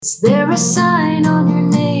a sign on your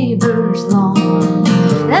neighbor's lawn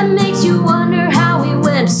that makes you wonder how we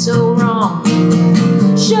went so wrong.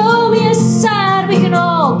 Show me a side we can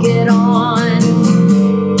all get on.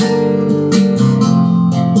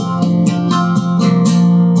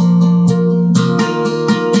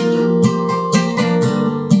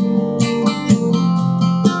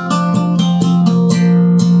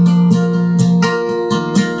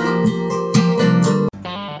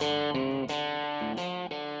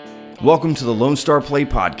 Welcome to the Lone Star Play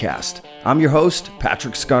Podcast. I'm your host,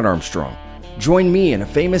 Patrick Scott Armstrong. Join me and a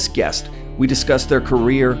famous guest. We discuss their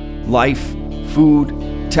career, life,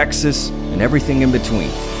 food, Texas, and everything in between.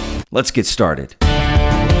 Let's get started.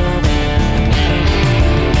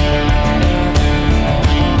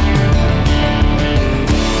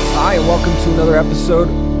 Hi, and welcome to another episode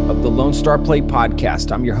of the Lone Star Play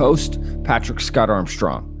Podcast. I'm your host, Patrick Scott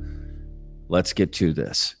Armstrong. Let's get to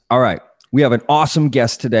this. All right. We have an awesome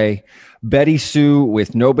guest today. BettySoo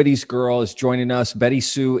with Nobody's Girl is joining us.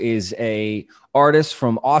 BettySoo is a artist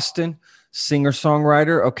from Austin,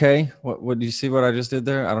 singer-songwriter. Okay, what do you see what I just did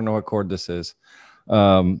there? I don't know what chord this is.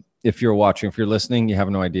 If you're watching, if you're listening, you have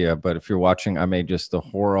no idea. But if you're watching, I made just the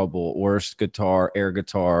horrible, worst air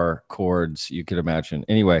guitar chords you could imagine.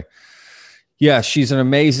 Anyway, yeah, she's an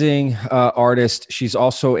amazing artist. She's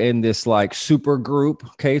also in this like super group.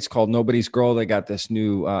 Okay, it's called Nobody's Girl. They got this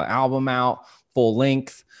new album out, full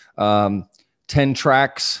length, 10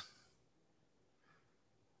 tracks.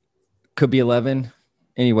 Could be 11.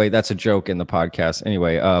 Anyway, that's a joke in the podcast.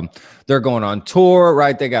 Anyway, they're going on tour,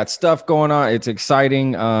 right? They got stuff going on. It's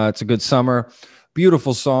exciting. It's a good summer.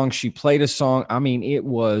 Beautiful song. She played a song. I mean, it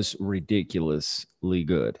was ridiculously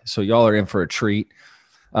good. So y'all are in for a treat.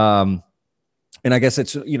 And I guess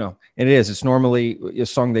it's, it's normally a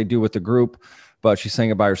song they do with the group, but she sang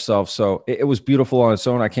it by herself. So it was beautiful on its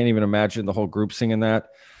own. I can't even imagine the whole group singing that.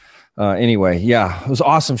 Anyway, yeah, it was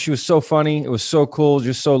awesome. She was so funny. It was so cool.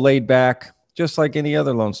 Just so laid back, just like any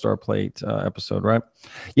other Lone Star Plate episode, right?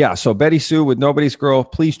 Yeah. So BettySoo with Nobody's Girl,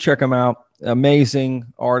 please check them out. Amazing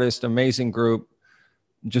artist, amazing group.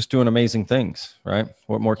 Just doing amazing things, right?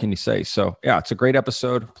 What more can you say? So yeah, it's a great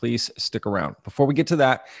episode. Please stick around. Before we get to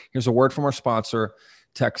that, here's a word from our sponsor,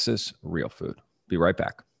 Texas Real Food. Be right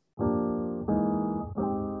back.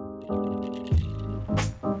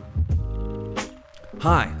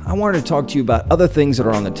 Hi, I wanted to talk to you about other things that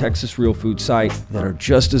are on the Texas Real Food site that are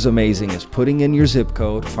just as amazing as putting in your zip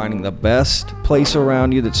code, finding the best place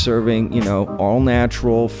around you that's serving, all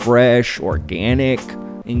natural, fresh, organic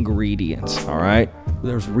ingredients, all right?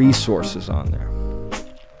 There's resources on there,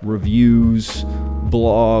 reviews,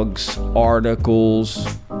 blogs,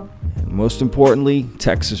 articles, and most importantly,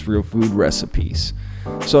 Texas Real Food recipes.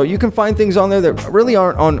 So you can find things on there that really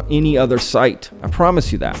aren't on any other site. I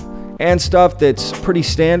promise you that. And stuff that's pretty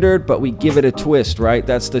standard, but we give it a twist, right?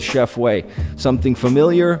 That's the chef way. Something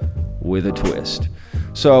familiar with a twist.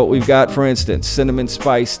 So we've got, for instance, cinnamon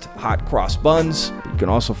spiced hot cross buns. You can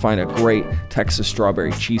also find a great Texas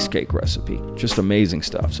strawberry cheesecake recipe. Just amazing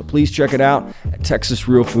stuff. So please check it out at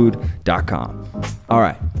texasrealfood.com. All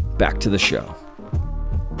right, back to the show.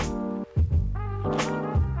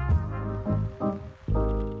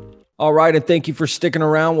 All right, and thank you for sticking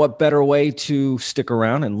around. What better way to stick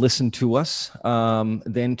around and listen to us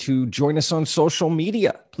than to join us on social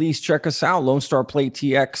media? Please check us out, Lone Star Play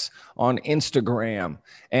TX on Instagram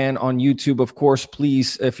and on YouTube. Of course,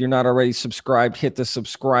 please, if you're not already subscribed, hit the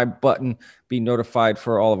subscribe button. Be notified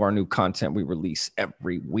for all of our new content we release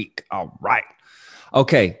every week. All right.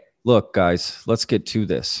 Okay. Look, guys, let's get to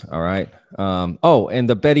this. All right. And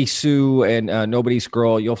the BettySoo and Nobody's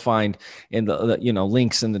Girl, you'll find in the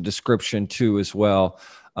links in the description too, as well,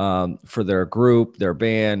 for their group, their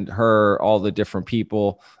band, her, all the different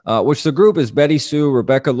people, which the group is BettySoo,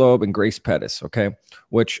 Rebecca Loebe, and Grace Pettis. Okay.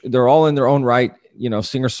 Which they're all in their own right,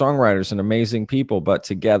 singer-songwriters and amazing people, but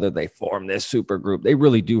together they form this super group. They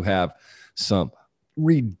really do have some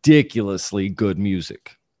ridiculously good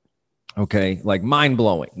music. Okay, like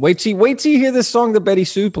mind-blowing. Wait till you hear this song that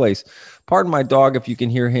BettySoo plays. Pardon my dog if you can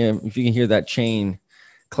hear him, if you can hear that chain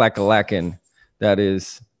clack-a-lackin'. That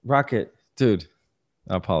is Rocket. Dude,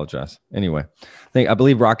 I apologize. Anyway, I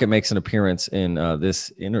believe Rocket makes an appearance in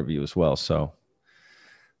this interview as well, so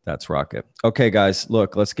that's Rocket. Okay, guys,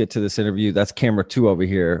 look, let's get to this interview. That's camera 2 over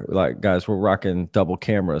here. Like, guys, we're rocking double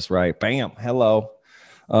cameras, right? Bam, hello.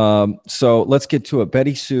 So let's get to it.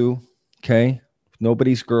 BettySoo, okay,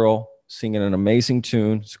 Nobody's Girl, singing an amazing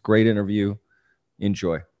tune. It's a great interview.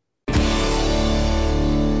 Enjoy.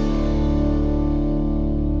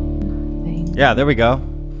 Yeah, there we go.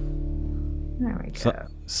 There we go.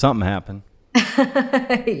 Something happened.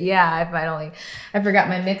 Yeah, I forgot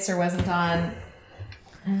my mixer wasn't on.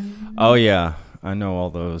 Oh yeah, I know all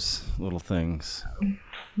those little things.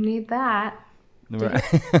 Need that. Right.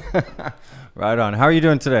 Right on. How are you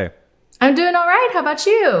doing today? I'm doing all right. How about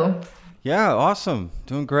you? Yeah, awesome.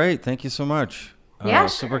 Doing great. Thank you so much. Yeah,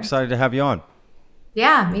 super sure. excited to have you on.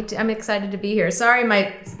 Yeah, me too. I'm excited to be here. Sorry,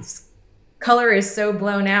 my color is so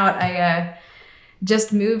blown out. I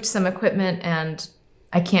just moved some equipment and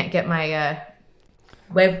I can't get my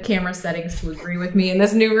web camera settings to agree with me in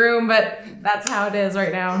this new room, but that's how it is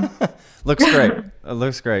right now. Looks great. It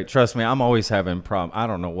looks great. Trust me, I'm always having problems. I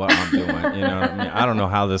don't know what I'm doing. You know what I mean? I don't know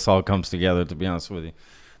how this all comes together, to be honest with you.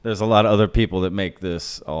 There's a lot of other people that make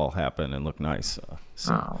this all happen and look nice.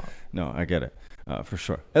 No, I get it. For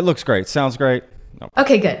sure. It looks great. Sounds great. No,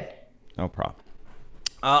 Okay, good. no problem.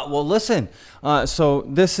 Well, listen. So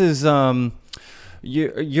this is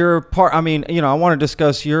you're part. I mean, I want to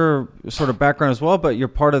discuss your sort of background as well, but you're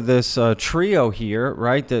part of this trio here,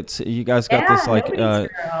 right? That's you guys got this like Nobody's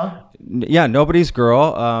Girl. Yeah, Nobody's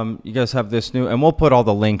Girl. You guys have this new, and we'll put all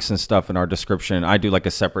the links and stuff in our description. I do like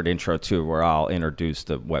a separate intro too, where I'll introduce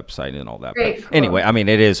the website and all that. Great, But cool. anyway, I mean,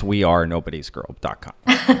 it is wearenobodiesgirl.com.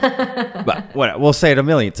 But whatever, we'll say it a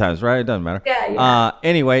million times, right? It doesn't matter. Yeah.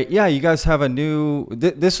 Anyway, yeah, you guys have a new.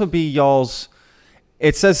 This will be y'all's.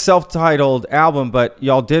 It says self-titled album, but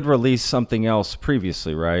y'all did release something else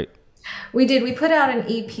previously, right? We did. We put out an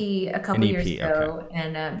EP a couple An years EP, ago,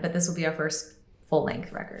 and but this will be our first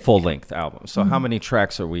full-length record. Full-length album. So how many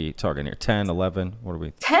tracks are we talking here? 10, 11? What are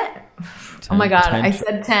we? 10. Oh my God. 10? I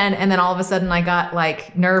said 10 and then all of a sudden I got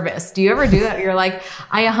like nervous. Do you ever do that? You're like,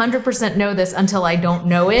 I 100% know this until I don't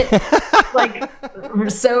know it. Like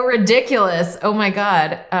so ridiculous. Oh my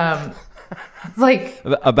God. It's like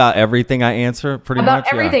About everything I answer, pretty about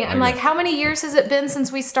much? everything. Yeah, I'm like, how many years has it been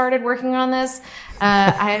since we started working on this?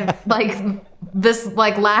 I have like this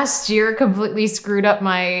like last year completely screwed up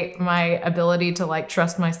my ability to like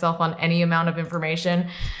trust myself on any amount of information.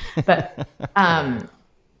 But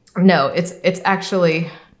no, it's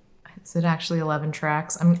actually. Is it actually 11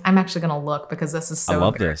 tracks? I'm actually gonna look because this is so. I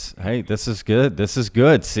love this. Hey, this is good. This is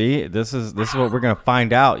good. See, this is what we're gonna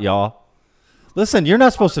find out, y'all. Listen, you're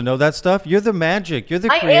not supposed to know that stuff. You're the magic. You're the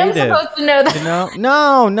I creative. am supposed to know that.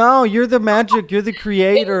 No, you're the magic. You're the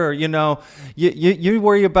creator. You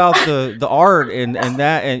worry about the art and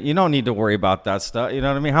that, and you don't need to worry about that stuff. You know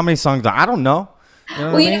what I mean? How many songs? I don't know. You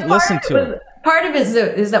know what I mean? Listen to it. Part of it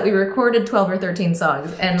is that we recorded 12 or 13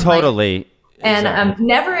 songs, and Totally. And Exactly.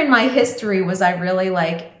 never in my history was I really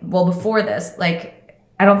like, well, before this, like,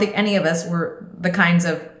 I don't think any of us were the kinds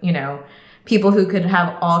of, people who could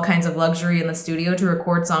have all kinds of luxury in the studio to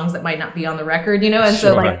record songs that might not be on the record, And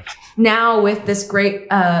so Sure. like now with this great,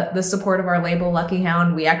 the support of our label, Lucky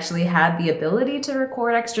Hound, we actually had the ability to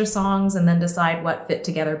record extra songs and then decide what fit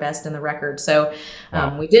together best in the record. So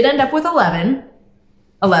we did end up with 11.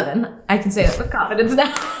 I can say that with confidence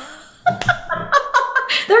now.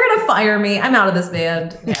 They're going to fire me. I'm out of this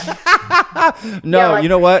band. Yeah. No, Yeah, like, you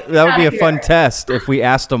know what? That would be a outta fun here. test if we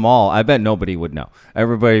asked them all. I bet nobody would know.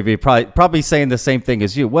 Everybody would be probably saying the same thing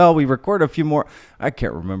as you. Well, we recorded a few more. I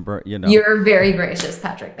can't remember. You're very gracious,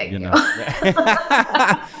 Patrick. Thank you.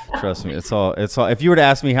 Trust me, it's all. If you were to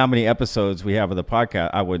ask me how many episodes we have of the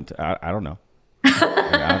podcast, I wouldn't. I don't know.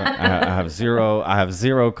 I have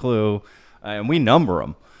zero clue, and we number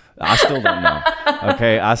them. I still don't know.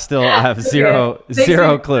 Okay, I have zero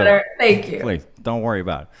clue. Better. Thank you. Please don't worry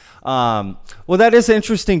about it. Well, that is an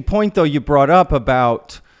interesting point, though, you brought up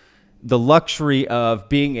about the luxury of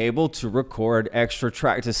being able to record extra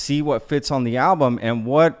track to see what fits on the album, and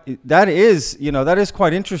what that is. That is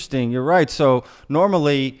quite interesting. You're right. So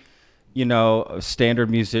normally, a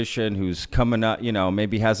standard musician who's coming up,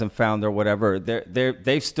 maybe hasn't found their whatever.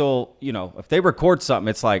 They still, if they record something,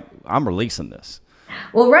 it's like, I'm releasing this.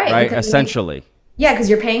 Well, right. Right. Essentially. Yeah, because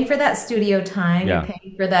you're paying for that studio time. Yeah. You're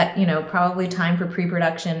paying for that, probably time for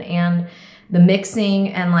pre-production and the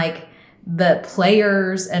mixing and like the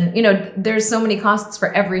players. And, there's so many costs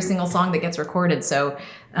for every single song that gets recorded. So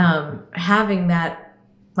having that,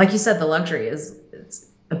 like you said, the luxury it's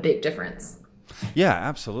a big difference. Yeah,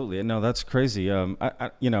 absolutely. No, that's crazy.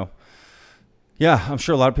 Yeah, I'm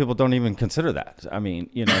sure a lot of people don't even consider that. I mean,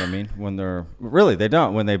 you know what I mean? They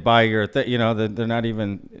don't. When they buy your they're not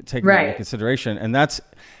even taking that into consideration. And that's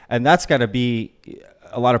got to be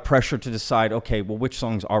a lot of pressure to decide, okay, well, which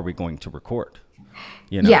songs are we going to record?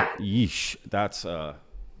 Yeah. Yeesh. That's yeah,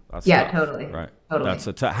 tough, totally. right. Totally. That's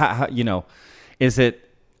is it,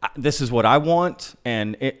 this is what I want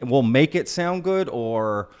and it will make it sound good,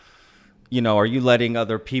 or you know, are you letting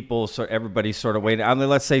other people, so everybody sort of wait? I mean,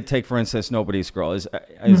 let's say, take for instance, Nobody's Girl. Is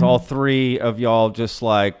all three of y'all just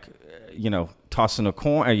like, you know, tossing a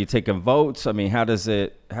coin? Are you taking votes? I mean, how does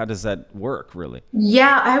that work really?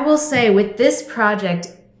 Yeah, I will say with this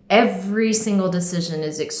project, every single decision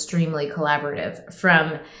is extremely collaborative,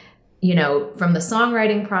 from the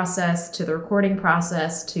songwriting process to the recording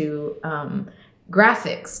process to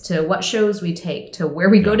graphics to what shows we take to where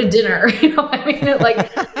we go to dinner. I mean,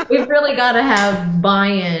 we've really got to have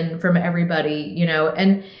buy-in from everybody,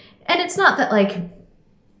 and it's not that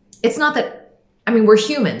I mean, we're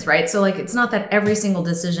humans, right? So it's not that every single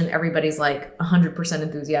decision everybody's 100%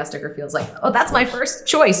 enthusiastic or feels like, oh, that's my first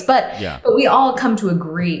choice, but we all come to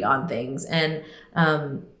agree on things, and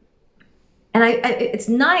it's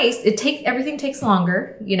nice. Everything takes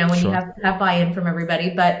longer, when you have buy-in from everybody,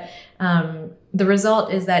 but the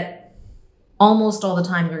result is that almost all the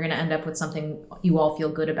time you're going to end up with something you all feel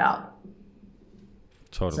good about.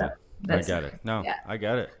 Totally. So I get it. No, yeah. I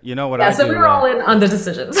get it. You know what I do? So we were all in on the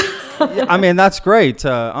decisions. Yeah, I mean, that's great.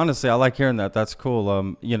 Honestly, I like hearing that. That's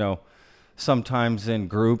cool. Sometimes in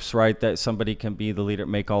groups, right, that somebody can be the leader,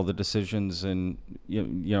 make all the decisions, and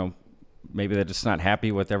maybe they're just not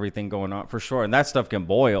happy with everything going on, for sure. And that stuff can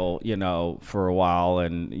boil, for a while,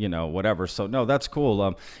 and, whatever. So no, that's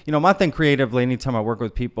cool. My thing creatively, anytime I work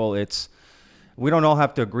with people, we don't all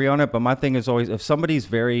have to agree on it, but my thing is always, if somebody's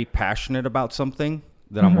very passionate about something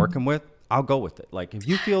that I'm working with, I'll go with it. If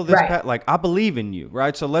you feel this, I believe in you,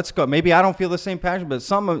 right? So let's go. Maybe I don't feel the same passion, but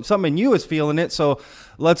some in you is feeling it. So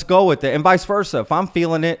let's go with it. And vice versa. If I'm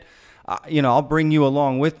feeling it, I'll bring you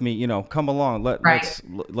along with me, come along,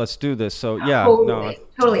 let's do this. So yeah,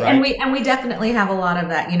 totally. Right. And we definitely have a lot of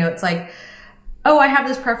that, it's oh, I have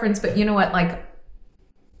this preference, but you know what,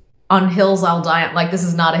 on hills I'll die on, this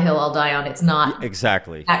is not a hill I'll die on. It's not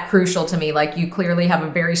exactly that crucial to me. You clearly have a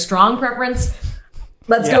very strong preference.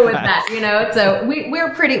 Let's go with that, So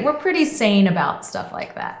we're pretty sane about stuff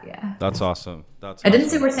like that. Yeah. That's awesome. I didn't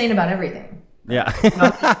say we're sane about everything. Yeah.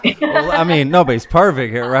 Well, I mean, nobody's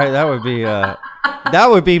perfect here, right? That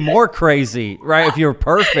would be more crazy, right? If you're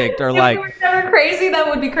perfect, or if we were never crazy, that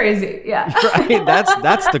would be crazy. Yeah. Right.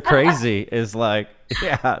 That's the crazy is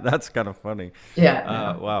that's kind of funny.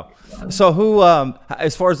 Yeah. Wow. So who,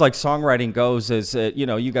 as far as songwriting goes, is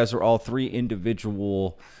you guys are all three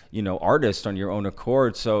individual, artists on your own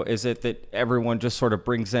accord. So is it that everyone just sort of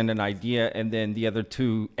brings in an idea and then the other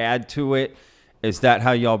two add to it? Is that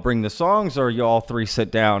how y'all bring the songs, or you all three sit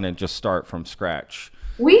down and just start from scratch?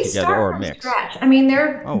 We start from scratch. I mean,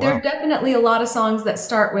 there are definitely a lot of songs that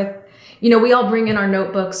start with, we all bring in our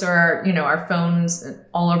notebooks or our phones, and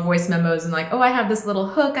all our voice memos, and oh, I have this little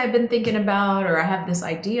hook I've been thinking about, or I have this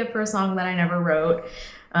idea for a song that I never wrote.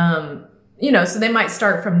 So they might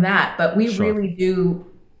start from that, but we really do.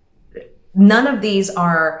 None of these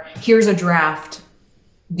are, here's a draft.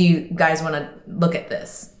 Do you guys want to look at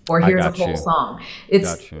this? Or here's a whole song.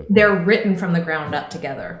 They're written from the ground up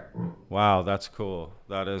together. Wow, that's cool.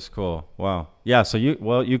 That is cool. Wow. Yeah, so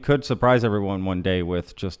you could surprise everyone one day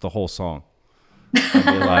with just the whole song. And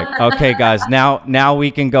be like, okay, guys, now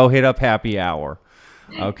we can go hit up happy hour.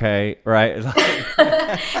 Okay, right?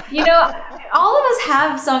 All of us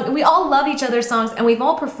have songs. We all love each other's songs, and we've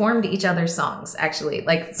all performed each other's songs, actually,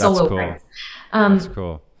 solo parts. That's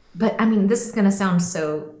cool. But I mean, this is going to sound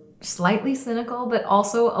so slightly cynical, but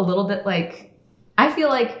also a little bit I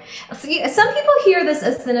feel some people hear this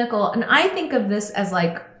as cynical, and I think of this as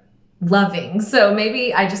loving. So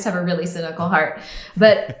maybe I just have a really cynical heart.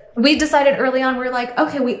 But we decided early on, we're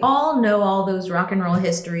okay, we all know all those rock and roll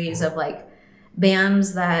histories of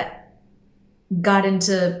bands that got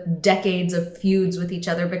into decades of feuds with each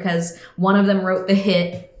other because one of them wrote the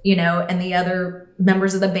hit, and the other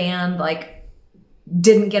members of the band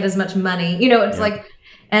didn't get as much money.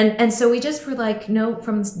 And so we just were no,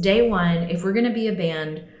 from day one, if we're going to be a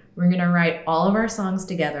band, we're going to write all of our songs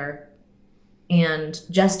together and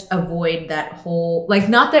just avoid that whole,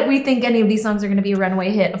 not that we think any of these songs are going to be a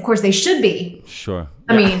runaway hit. Of course, they should be. Sure.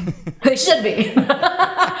 I mean, they should be.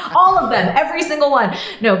 All of them, every single one.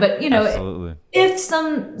 No, but, absolutely. If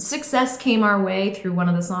some success came our way through one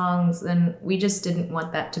of the songs, then we just didn't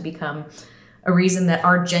want that to become a reason that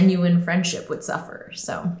our genuine friendship would suffer.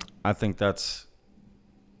 So I think that's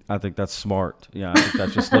smart. Yeah, I think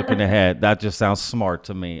that's just looking ahead. That just sounds smart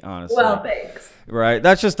to me, honestly. Well, thanks. Right.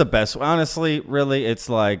 That's just the best. Honestly, really, it's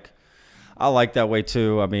I like that way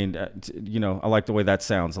too. I mean, I like the way that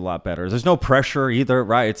sounds a lot better. There's no pressure either,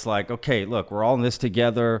 right? It's okay, look, we're all in this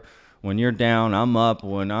together. when you're down, I'm up.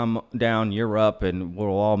 When I'm down, you're up, and we'll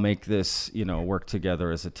all make this, work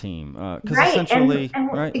together as a team. Because essentially,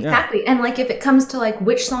 right? Exactly. Yeah. And like, if it comes to like,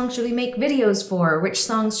 which songs should we make videos for? Which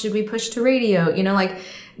songs should we push to radio? Like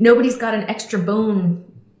nobody's got an extra bone.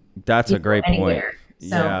 That's a great point.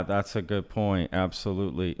 So. Yeah, that's a good point.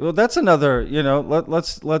 Absolutely. Well, that's another,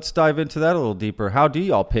 let's dive into that a little deeper. How do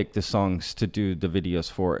y'all pick the songs to do the videos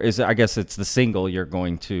for? I guess it's the single you're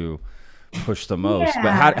going to push the most,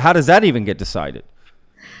 but how does that even get decided?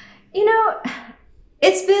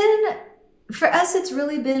 It's been, for us, it's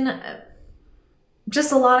really been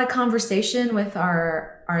just a lot of conversation with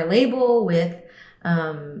our label, with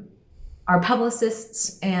our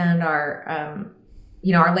publicists and our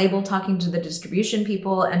label, talking to the distribution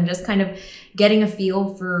people, and just kind of getting a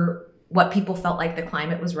feel for what people felt like the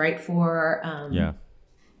climate was right for.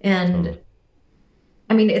 And totally.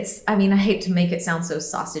 I hate to make it sound so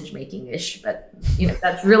sausage making-ish, but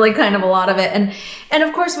that's really kind of a lot of it. And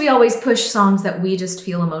of course we always push songs that we just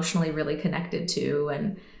feel emotionally really connected to.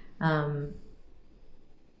 And,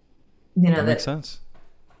 that makes sense.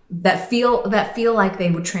 That feel like they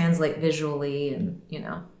would translate visually and,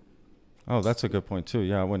 Oh, that's a good point too.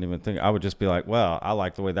 Yeah, I wouldn't even think. I would just be like, well, I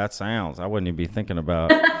like the way that sounds. I wouldn't even be thinking about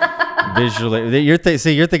visually. You're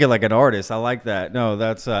thinking like an artist. I like that. No,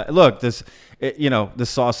 that's look, the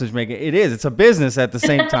sausage making. It's a business at the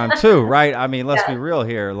same time too, right? I mean, let's be real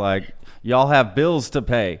here. Like, y'all have bills to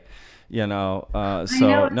pay, So isn't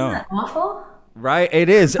that awful? Right? It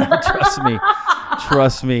is.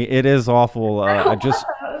 Trust me, it is awful.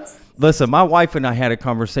 Listen, my wife and I had a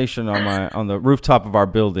conversation on the rooftop of our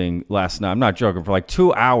building last night. I'm not joking, for like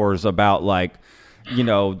 2 hours about like,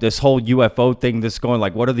 this whole UFO thing that's going,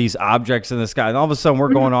 like, what are these objects in the sky? And all of a sudden we're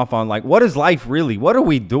going off on like, what is life really? What are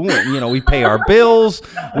we doing? We pay our bills.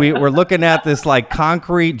 We're looking at this like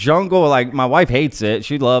concrete jungle. Like, my wife hates it.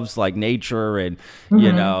 She loves like nature and,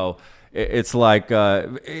 it's like,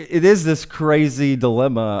 it is this crazy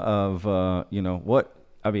dilemma of, what,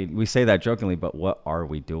 we say that jokingly, but what are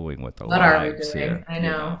we doing with our lives? What are we doing? Here, I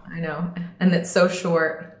know. And it's so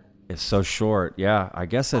short. It's so short. Yeah, I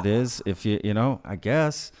guess it is. If I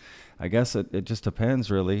guess it just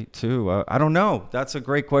depends really too. I don't know. That's a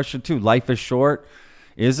great question too. Life is short.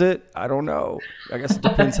 Is it? I don't know. I guess it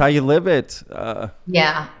depends how you live it.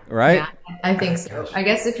 Yeah. Right? Yeah, I think so. I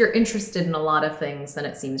guess if you're interested in a lot of things, then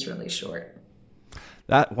it seems really short.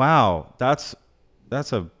 That's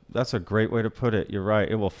a great way to put it. You're right.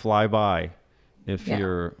 It will fly by if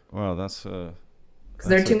you're. Well, that's because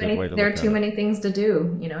there are too many things to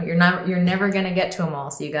do. You're never going to get to them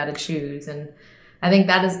all, so you got to choose. And I think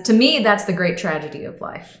to me, that's the great tragedy of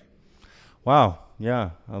life. Wow. Yeah,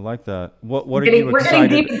 I like that. What are you excited? We're getting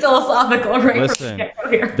deep and philosophical right Listen,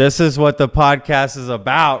 here. This is what the podcast is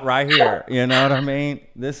about right here. You know what I mean?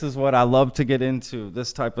 This is what I love to get into.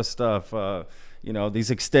 This type of stuff.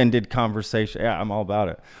 These extended conversations. Yeah, I'm all about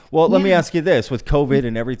it. Well, let me ask you this. With COVID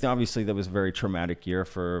and everything, obviously that was a very traumatic year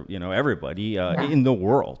for, everybody in the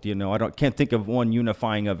world. Can't think of one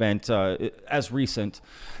unifying event as recent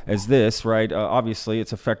as this, right? Obviously,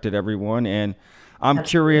 it's affected everyone. And I'm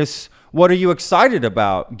curious, what are you excited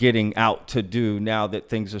about getting out to do now that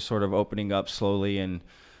things are sort of opening up slowly? And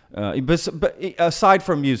but aside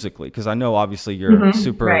from musically, because I know obviously you're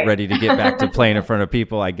super ready to get back to playing in front of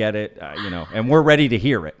people. I get it, and we're ready to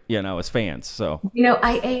hear it, as fans. So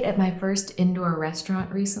I ate at my first indoor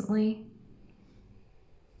restaurant recently.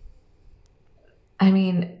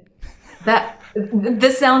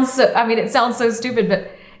 This sounds so. It sounds so stupid,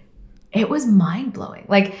 but it was mind blowing.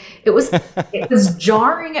 Like it was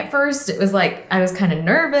jarring at first. It was like I was kind of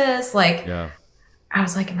nervous. I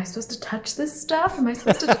was like, am I supposed to touch this stuff? Am I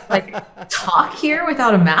supposed to talk here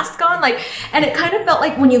without a mask on? And it kind of felt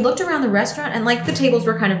like when you looked around the restaurant and the tables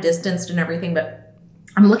were kind of distanced and everything, but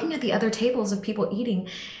I'm looking at the other tables of people eating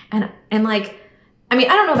and I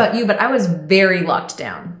don't know about you, but I was very locked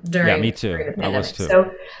down during me too. During the pandemic. I was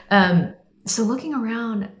too. So looking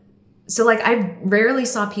around, I rarely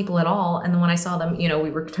saw people at all. And then when I saw them, we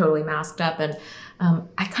were totally masked up and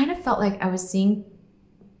I kind of felt like I was seeing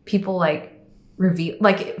people reveal,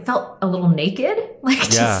 it felt a little naked,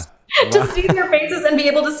 to see their faces and be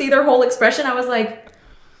able to see their whole expression. I was like,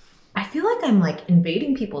 I feel like I'm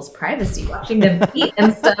invading people's privacy, watching them eat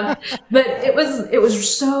and stuff. But it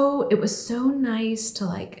was so nice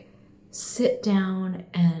to sit down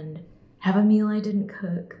and have a meal I didn't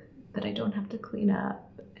cook that I don't have to clean up,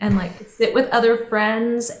 and sit with other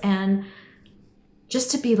friends and just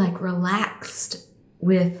to be relaxed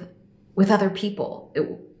with other people.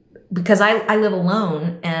 Because I live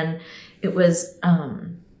alone, and it was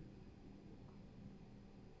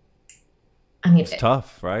I mean, it's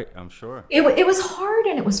tough, right? I'm sure. It was hard,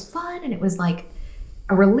 and it was fun, and it was like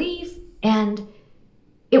a relief. And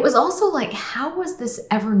it was also like, how was this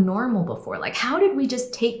ever normal before? Like, how did we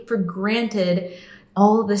just take for granted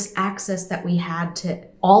all of this access that we had to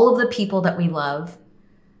all of the people that we love,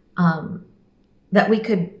 that we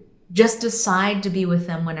could just decide to be with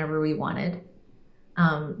them whenever we wanted?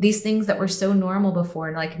 These things that were so normal before,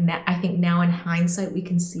 and like I think now in hindsight we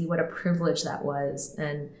can see what a privilege that was.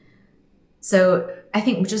 And so I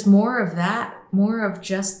think just more of that, more of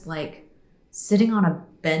just like sitting on a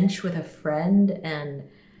bench with a friend and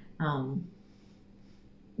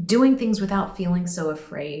doing things without feeling so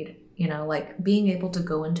afraid, you know, like being able to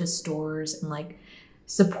go into stores and like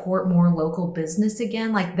support more local business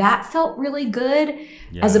again. Like that felt really good,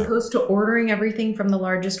 as opposed to ordering everything from the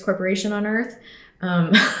largest corporation on earth.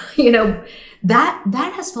 You know,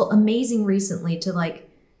 that has felt amazing recently to like,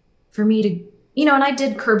 for me to, you know, and I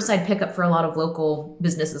did curbside pickup for a lot of local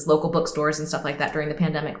businesses, local bookstores and stuff like that during the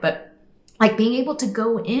pandemic. But like being able to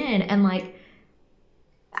go in and like,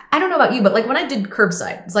 I don't know about you, but like when I did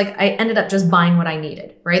curbside, it's like I ended up just buying what I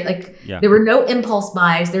needed, right? Like there were no impulse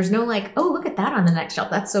buys. There's no like, oh, look at that on the next shelf.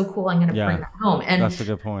 That's so cool. I'm going to bring that home. And that's a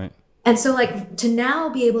good point. And so like to now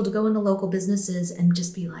be able to go into local businesses and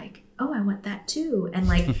just be like, oh, I want that too. And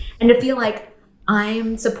like, and to feel like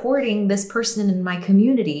I'm supporting this person in my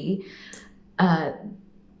community.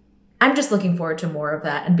 I'm just looking forward to more of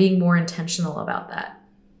that and being more intentional about that.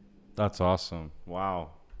 That's awesome.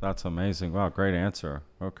 Wow. That's amazing. Wow. Great answer.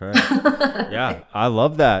 Okay. Yeah. I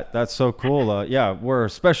love that. That's so cool. Yeah. We're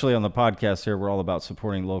especially on the podcast here, we're all about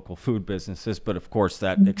supporting local food businesses, but of course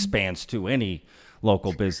that expands to any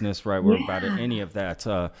local business, right? We're about any of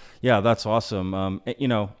that. Yeah, that's awesome. You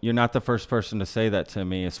know, you're not the first person to say that to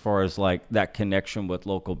me as far as like that connection with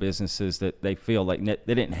local businesses that they feel like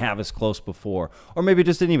they didn't have as close before, or maybe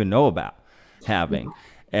just didn't even know about having.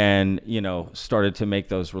 And, you know, started to make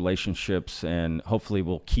those relationships, and hopefully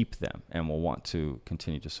we'll keep them and we'll want to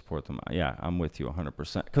continue to support them. Yeah, I'm with you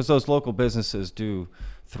 100%, because those local businesses do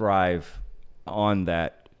thrive on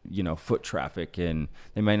that, you know, foot traffic, and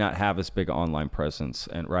they may not have as big an online presence,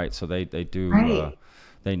 and right. So they do,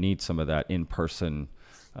 they need some of that in-person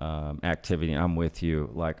activity. And I'm with you.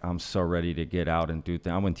 Like, I'm so ready to get out and do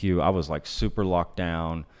things. I'm with you. I was like super locked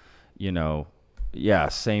down, you know,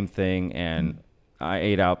 same thing. And I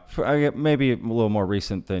ate out, maybe a little more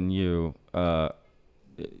recent than you,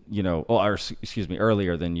 you know, or excuse me,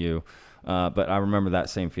 earlier than you. But I remember that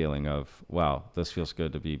same feeling of, wow, this feels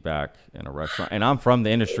good to be back in a restaurant. And I'm from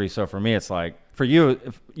the industry, so for me, it's like, for you,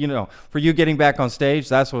 you know, for you getting back on stage,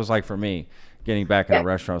 that's what it was like for me. Getting back in a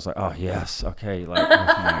restaurant, I was like, oh, yes, okay. Like, oh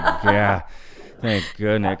my God, thank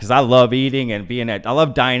goodness. Because I love eating and I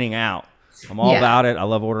love dining out. I'm all about it. I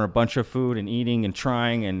love ordering a bunch of food and eating and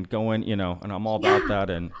trying and going, you know, and I'm all about that.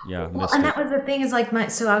 And that was the thing is like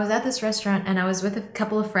so I was at this restaurant and I was with a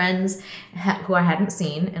couple of friends who I hadn't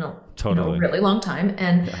seen in a really long time.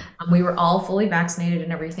 And we were all fully vaccinated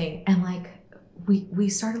and everything. And like, we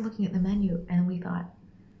started looking at the menu and we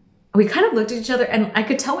kind of looked at each other, and I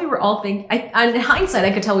could tell we were all thinking, in hindsight,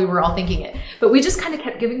 I could tell we were all thinking it, but we just kind of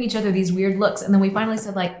kept giving each other these weird looks. And then we finally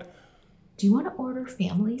said like, do you want to order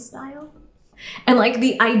family style? And like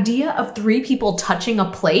the idea of 3 people touching a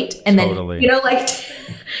plate and then, you know, like,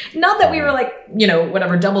 not that we were like, you know,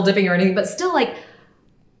 whatever, double dipping or anything, but still like,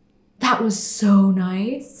 that was so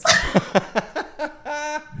nice.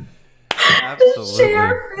 Absolutely. To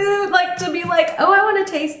share food, like to be like, oh, I want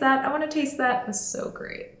to taste that. I want to taste that. It was so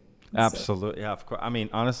great. Absolutely. Yeah, of course. I mean,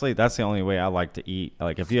 honestly, that's the only way I like to eat.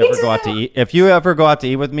 Like if you ever go out to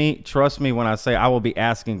eat with me, trust me when I say I will be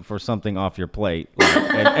asking for something off your plate.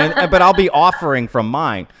 Like, but I'll be offering from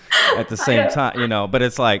mine at the same time, you know, but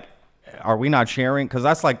it's like, are we not sharing? Because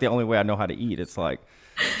that's like the only way I know how to eat. It's like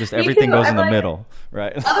just everything goes in the middle,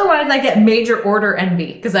 right? Otherwise I get major order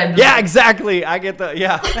envy because I'm exactly. I get the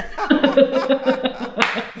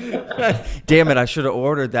Damn it, I should have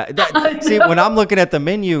ordered that. See, when I'm looking at the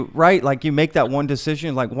menu, right, like you make that one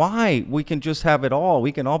decision, like, why? We can just have it all.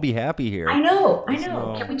 We can all be happy here. I know.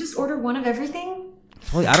 Can we just order one of everything?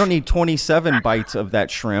 I don't need 27 bites of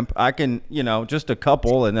that shrimp. I can, you know, just a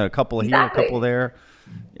couple, and then a couple here, a couple there.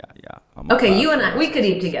 Yeah. Okay, you and I, we could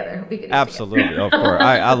eat together. Absolutely, of course.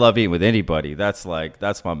 I love eating with anybody. That's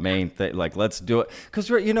my main thing. Like, let's do it. Because,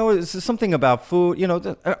 you know, it's something about food. You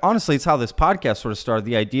know, honestly, it's how this podcast sort of started.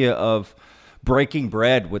 The idea of breaking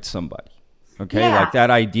bread with somebody. Okay, like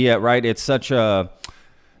that idea, right? It's such a,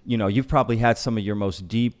 you know, you've probably had some of your most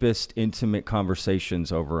deepest, intimate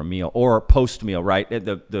conversations over a meal or post meal, right?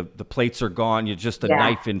 The plates are gone. You're just a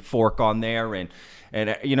knife and fork on there, and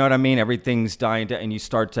you know what I mean? Everything's dying down, and you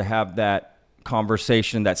start to have that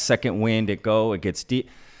conversation, that second wind, it gets deep.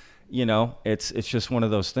 You know, it's just one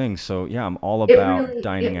of those things. So yeah, I'm all about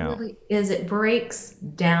dining out. It really is. It breaks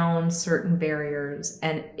down certain barriers,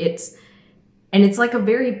 and it's like a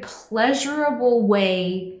very pleasurable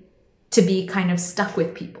way to be kind of stuck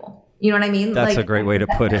with people. You know what I mean? That's a great way to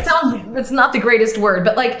put it. It's not the greatest word,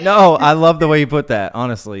 but like. No, I love the way you put that,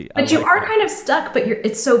 honestly. But you are kind of stuck, but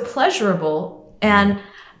it's so pleasurable. And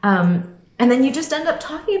then you just end up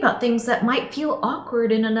talking about things that might feel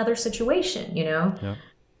awkward in another situation, you know? Yeah.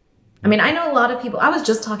 I mean, I know a lot of people. I was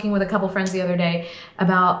just talking with a couple friends the other day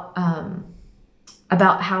about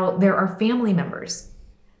how there are family members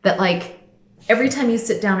that, like, every time you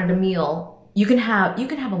sit down at a meal, you can have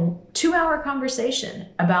a 2-hour conversation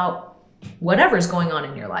about whatever's going on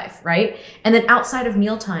in your life, right? And then outside of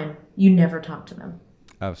mealtime, you never talk to them.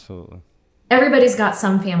 Absolutely. Everybody's got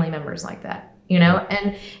some family members like that, you know?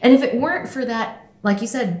 And if it weren't for that, like you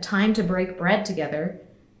said, time to break bread together,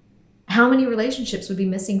 how many relationships would be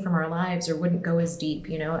missing from our lives or wouldn't go as deep,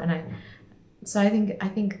 you know? And I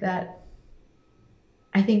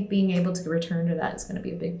think being able to return to that is going to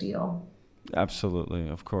be a big deal. Absolutely,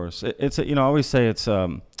 of course. It's I always say it's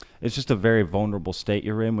just a very vulnerable state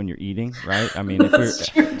you're in when you're eating, right? I mean,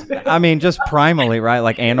 just primally, right?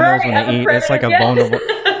 Like animals when they eat, it's like a vulnerable.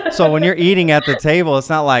 So when you're eating at the table, it's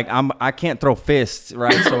not like I can't throw fists,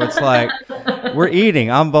 right? So it's like we're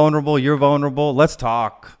eating. I'm vulnerable. You're vulnerable. Let's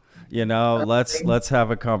talk. You know, let's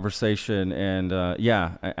have a conversation. And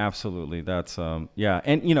yeah, absolutely. That's yeah.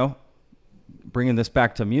 And you know, bringing this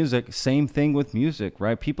back to music, same thing with music,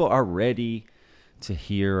 right? People are ready to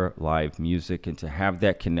hear live music and to have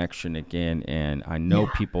that connection again. And I know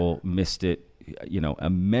people missed it, you know,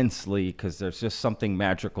 immensely, because there's just something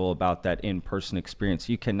magical about that in-person experience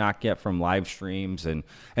you cannot get from live streams, and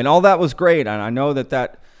all that was great. And I know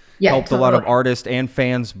that helped a lot of artists and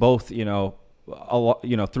fans both, you know, a lot,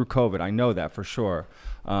 you know, through COVID. I know that for sure.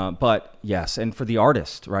 But yes, and for the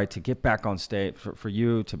artist, right, to get back on stage, for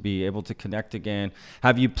you to be able to connect again.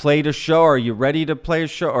 Have you played a show? Are you ready to play a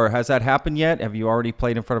show, or has that happened yet? Have you already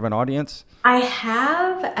played in front of an audience? I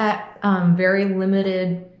have at very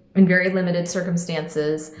limited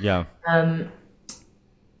circumstances. Yeah.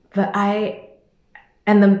 But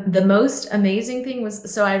the most amazing thing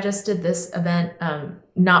was, so I just did this event,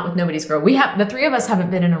 not with Nobody's Girl. The three of us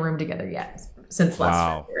haven't been in a room together yet since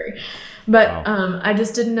last February. But I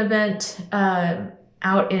just did an event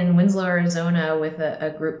out in Winslow, Arizona with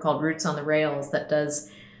a group called Roots on the Rails that does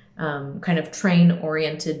kind of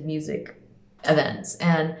train-oriented music events.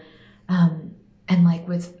 And like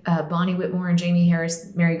with Bonnie Whitmore and Jamie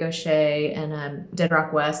Harris, Mary Gaucher, and Dead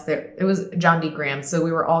Rock West, it was John D. Graham. So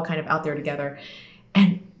we were all kind of out there together.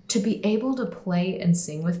 And to be able to play and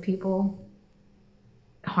sing with people,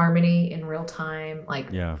 harmony in real time,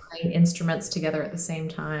 like playing instruments together at the same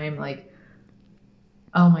time, like,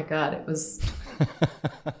 oh my God, it was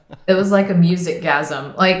like a music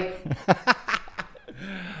gasm. Like,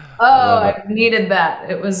 I needed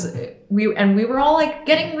that. It was, we were all like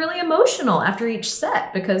getting really emotional after each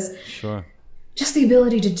set, because just the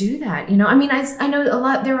ability to do that, you know. I mean, I know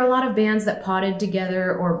there are a lot of bands that potted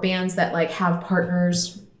together, or bands that like have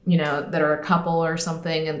partners, you know, that are a couple or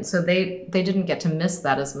something. And so they didn't get to miss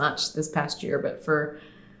that as much this past year. But for,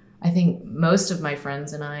 I think most of my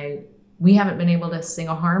friends and we haven't been able to sing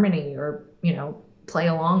a harmony or, you know, play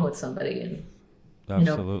along with somebody. And,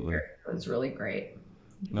 absolutely. You know, it was really great.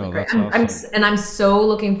 No, that's awesome. I'm so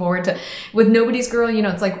looking forward to, with Nobody's Girl, you know,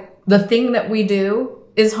 it's like the thing that we do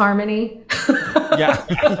is harmony. Yeah.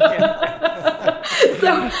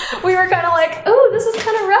 So we were kind of like, oh, this is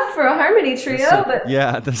kind of rough for a harmony trio, but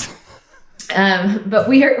but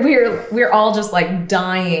we're all just like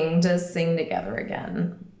dying to sing together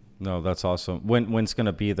again. No, that's awesome. When's going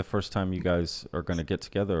to be the first time you guys are going to get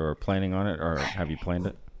together, or planning on it, or have you planned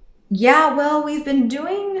it? Yeah, well, we've been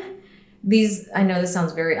doing these, I know this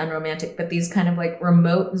sounds very unromantic, but these kind of like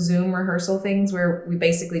remote Zoom rehearsal things where we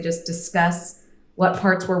basically just discuss what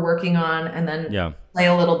parts we're working on and then play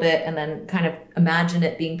a little bit and then kind of imagine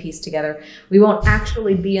it being pieced together. We won't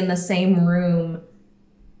actually be in the same room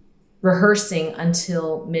rehearsing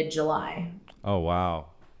until mid-July. Oh, wow.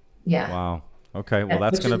 Yeah. Wow. Okay, well,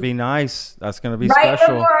 that's going to be nice. That's going to be right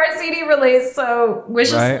special. Right before our CD release, so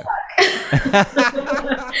wish us luck.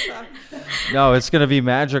 No, it's going to be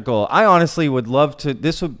magical. I honestly would love to.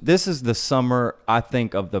 This is the summer, I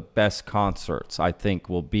think, of the best concerts, I think,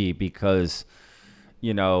 will be, because,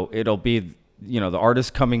 you know, it'll be, you know, the artists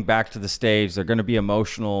coming back to the stage. They're going to be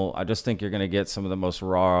emotional. I just think you're going to get some of the most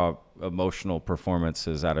raw, emotional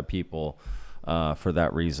performances out of people for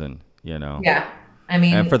that reason, you know? Yeah. I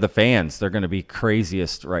mean, and for the fans, they're going to be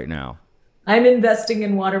craziest right now. I'm investing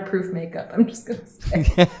in waterproof makeup. I'm just gonna say.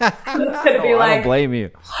 It's gonna be I don't blame you.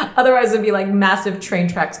 Otherwise, it'd be like massive train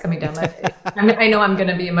tracks coming down my face. I know I'm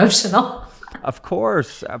gonna be emotional. Of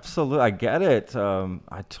course, absolutely. I get it.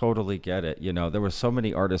 I totally get it. You know, there were so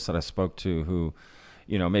many artists that I spoke to who,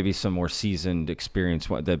 you know, maybe some more seasoned experience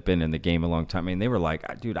that've been in the game a long time. I mean, they were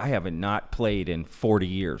like, dude, I haven't not played in 40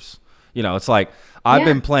 years. You know, it's like I've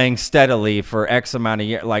been playing steadily for X amount of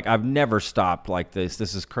years. Like I've never stopped like this.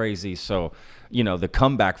 This is crazy. So, you know, the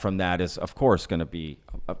comeback from that is, of course, going to be,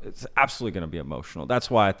 it's absolutely going to be emotional.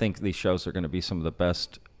 That's why I think these shows are going to be some of the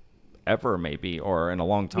best ever, maybe, or in a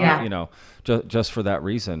long time, you know, just for that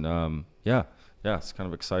reason. Yeah, it's kind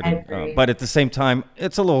of exciting. But at the same time,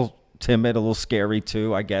 it's a little timid, a little scary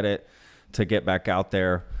too. I get it. To get back out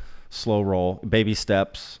there, slow roll, baby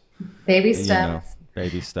steps. Baby steps. You know,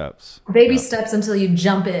 baby steps. Baby steps until you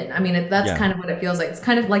jump in. I mean, that's kind of what it feels like. It's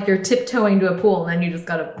kind of like you're tiptoeing to a pool, and then you just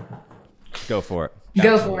gotta go for it.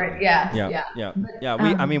 Go for it. Yeah.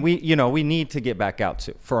 We you know, we need to get back out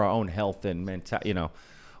to for our own health and mental. You know,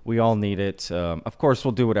 we all need it. Of course,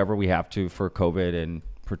 we'll do whatever we have to for COVID and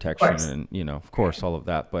protection, and you know, of course, all of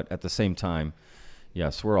that. But at the same time,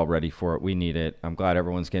 yes, we're all ready for it. We need it. I'm glad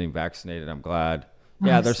everyone's getting vaccinated. I'm glad.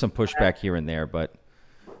 Yeah, there's some pushback here and there, but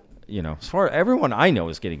you know, as far as everyone I know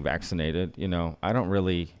is getting vaccinated, you know, I don't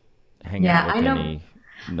really hang out with any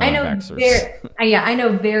non-vaxxers. I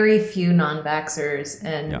know very few non-vaxxers,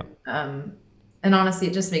 and honestly,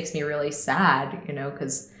 it just makes me really sad, you know,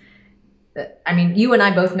 because I mean, you and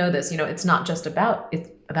I both know this. You know, it's not just about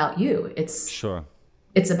you. It's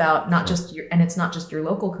about not just it's not just your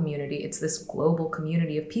local community. It's this global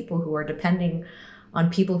community of people who are depending on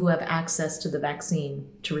people who have access to the vaccine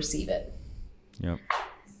to receive it. Yep.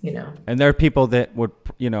 You know, and there are people that would,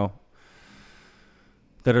 you know,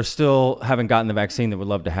 that are still haven't gotten the vaccine that would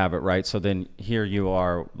love to have it, right? So then here you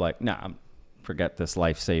are like, nah, forget this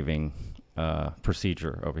life-saving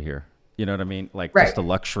procedure over here. You know what I mean? Like just the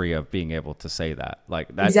luxury of being able to say that,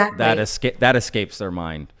 like that, that escapes their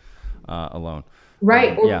mind alone.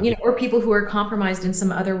 Right. Or, you know, or people who are compromised in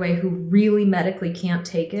some other way who really medically can't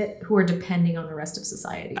take it, who are depending on the rest of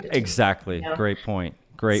society. To exactly. It, you know? Great point.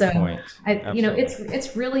 Great point. You know,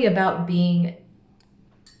 it's really about being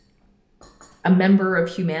a member of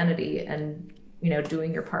humanity and, you know,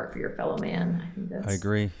 doing your part for your fellow man. I think that's. I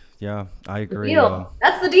agree. Yeah, I agree.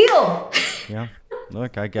 That's the deal. Yeah.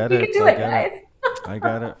 Look, I get it. You can do it, guys. I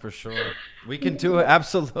got it for sure. We can do it.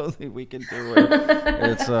 Absolutely. We can do it.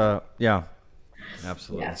 It's,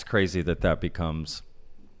 absolutely. Yeah. It's crazy that becomes,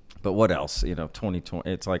 but what else? You know,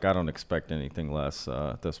 2020, it's like, I don't expect anything less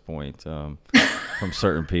at this point from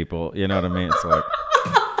certain people. You know what I mean? It's like,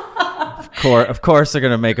 of course they're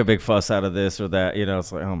going to make a big fuss out of this or that. You know,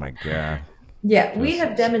 it's like, oh my God. Yeah, we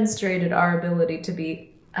have demonstrated our ability to be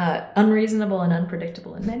unreasonable and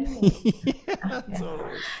unpredictable in many ways.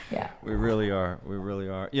 Totally. Yeah. We really are. We really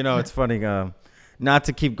are. You know, it's funny. Not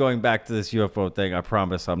to keep going back to this UFO thing. I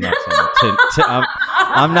promise I'm not some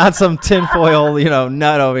I'm not some tinfoil, you know,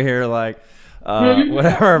 nut over here, like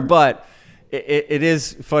whatever. But it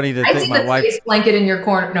is funny to think I see my the wife face blanket in your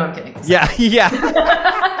corner. No, I'm kidding. Yeah.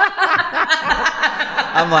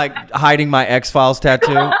 I'm like hiding my X-Files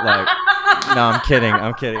tattoo. Like, no, I'm kidding.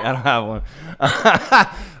 I don't have one.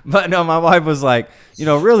 But no, my wife was like, you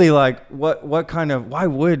know, really like what kind of, why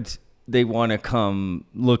would they want to come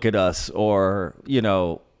look at us or, you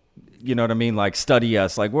know what I mean? Like study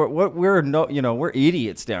us. Like we're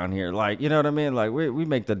idiots down here. Like, you know what I mean? Like we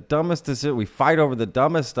make the dumbest decisions. We fight over the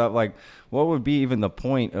dumbest stuff. Like what would be even the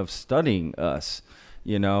point of studying us?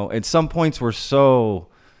 You know, at some points we're so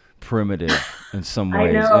primitive in some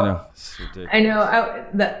ways. I know.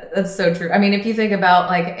 That's so true. I mean, if you think about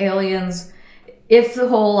like aliens, if the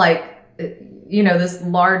whole like, you know, this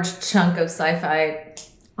large chunk of sci-fi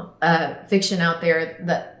fiction out there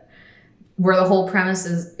that where the whole premise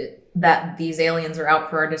is that these aliens are out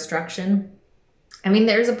for our destruction. I mean,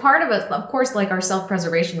 there's a part of us, of course, like our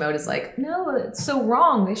self-preservation mode is like, no, it's so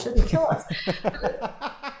wrong. They shouldn't kill us.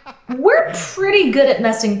 We're pretty good at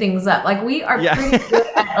messing things up. Like we are pretty good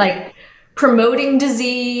at like promoting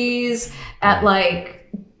disease, at like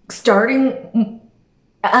starting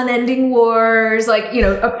unending wars, like, you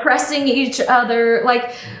know, oppressing each other.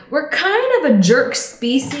 Like we're kind of a jerk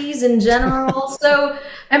species in general. So,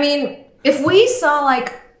 I mean, if we saw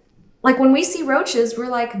like when we see roaches, we're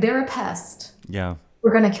like, they're a pest. Yeah.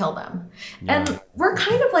 We're going to kill them. Yeah. And we're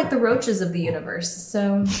kind of like the roaches of the universe.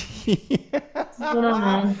 So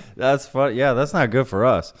that's fun. Yeah, that's not good for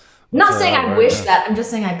us. I'm not saying I wish that. I'm just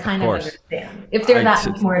saying I kind of understand if they're that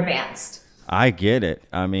much more advanced. I get it.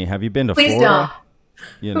 I mean, have you been to Please Florida? Don't.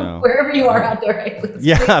 Wherever you are out there, right?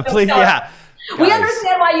 Yeah, please, yeah. We Guys,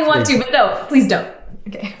 understand why you want to, but no, please don't.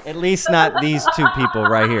 Okay. At least not these two people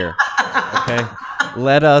right here. Okay.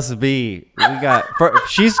 Let us be.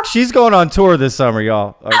 She's going on tour this summer,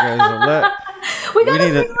 y'all. Okay. So we gotta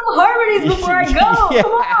sing some harmonies before I go.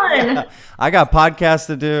 Come on. Yeah. I got podcasts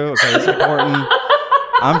to do. Okay, it's important.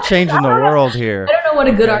 I'm changing the world here. I don't know what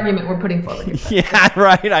a good argument we're putting forward here. Yeah,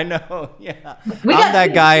 right. I know. Yeah. I'm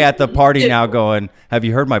that guy at the party now going, have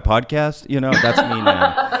you heard my podcast? That's me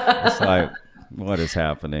now. It's like, what is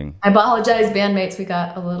happening? I apologize, bandmates. We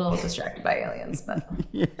got a little distracted by aliens, but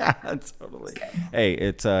yeah, totally. Okay. Hey,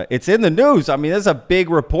 it's in the news. I mean, there's a big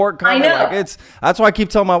report coming. I know. That's why I keep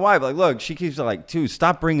telling my wife, like, look, she keeps like, dude,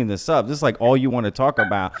 stop bringing this up. This is like all you want to talk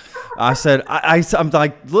about. I said, I'm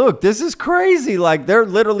like, look, this is crazy. Like, they're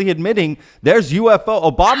literally admitting there's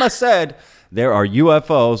UFO. Obama said there are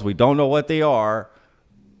UFOs. We don't know what they are.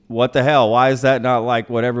 What the hell? Why is that not like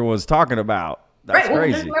what everyone's talking about? That's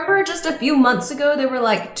crazy. Well, remember just a few months ago, there were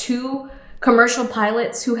like 2 commercial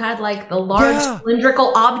pilots who had like the large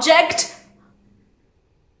cylindrical object.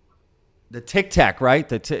 The Tic Tac,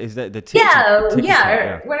 right? Is that the Tic Tac?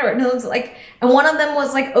 Yeah, whatever. No, it was like, and one of them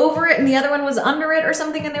was like over it, and the other one was under it or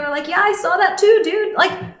something, and they were like, "Yeah, I saw that too, dude."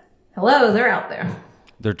 Like, hello, they're out there.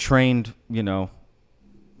 They're trained, Either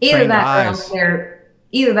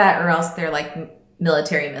that, or else they're like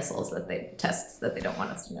military missiles that they tests that they don't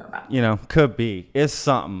want us to know about. Could be. It's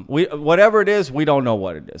something. Whatever it is, we don't know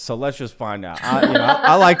what it is. So let's just find out.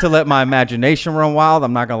 I like to let my imagination run wild.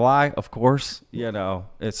 I'm not gonna lie. Of course,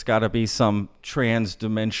 it's got to be some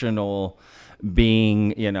trans-dimensional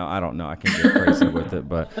being. I don't know. I can get crazy with it,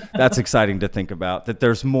 but that's exciting to think about. That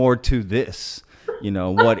there's more to this.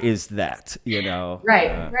 What is that?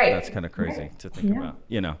 Right. That's kind of crazy to think about.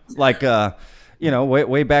 Like.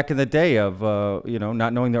 Way back in the day of,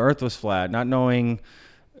 not knowing the earth was flat, not knowing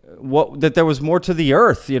that there was more to the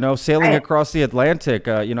earth, sailing across the Atlantic.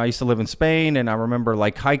 I used to live in Spain, and I remember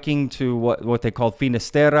like hiking to what they called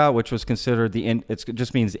Finisterre, which was considered the end. It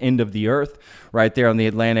just means end of the earth, right there on the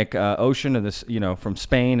Atlantic Ocean, and this, from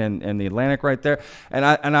Spain and the Atlantic right there. And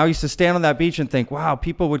I used to stand on that beach and think, wow,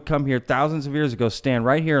 people would come here thousands of years ago, stand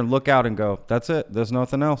right here and look out and go, that's it. There's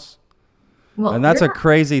nothing else. Well, and that's a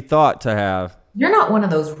crazy thought to have. You're not one of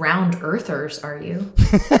those round earthers, are you?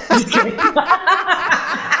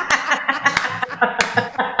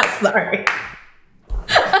 Sorry.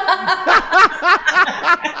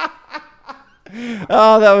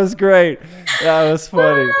 Oh, that was great. That was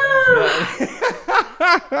funny.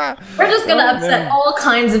 We're just going to upset all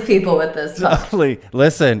kinds of people with this. Totally.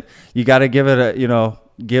 Listen, you got to give it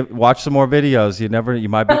watch some more videos. You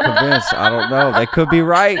might be convinced. I don't know. They could be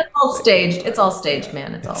right. It's all staged,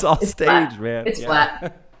 man. It's all staged, flat. Man. It's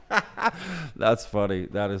flat. That's funny.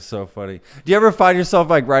 That is so funny. Do you ever find yourself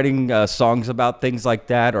like writing songs about things like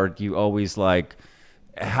that, or do you always like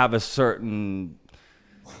have a certain,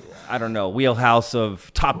 I don't know, wheelhouse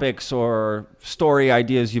of topics or story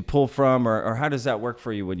ideas you pull from, or how does that work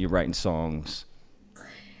for you when you're writing songs?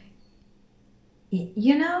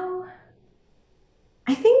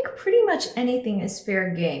 I think pretty much anything is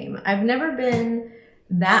fair game. I've never been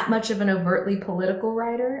that much of an overtly political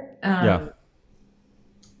writer.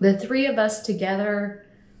 The 3 of us together,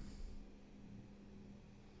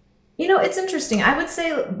 it's interesting. I would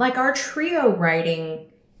say like our trio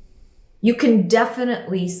writing, you can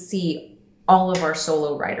definitely see all of our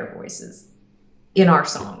solo writer voices in our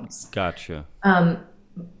songs. Gotcha.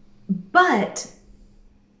 But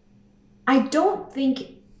I don't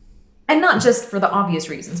think, and not just for the obvious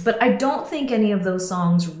reasons, but I don't think any of those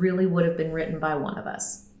songs really would have been written by one of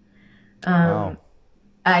us. Wow.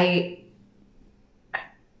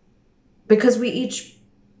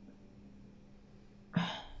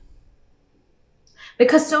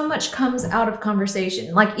 Because so much comes out of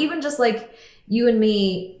conversation. Like even just like you and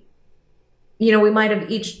me,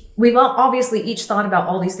 we've obviously each thought about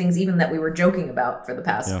all these things, even that we were joking about for the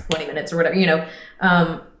past 20 minutes or whatever,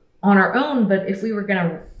 on our own. But if we were going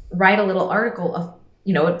to write a little article of,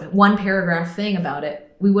 a 1 paragraph thing about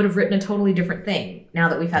it, we would have written a totally different thing now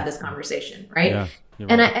that we've had this conversation, right? Yeah,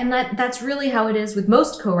 and that's really how it is with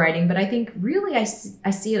most co-writing. But I think really I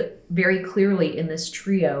see it very clearly in this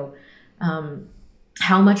trio,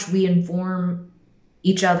 how much we inform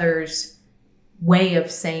each other's way of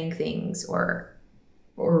saying things, or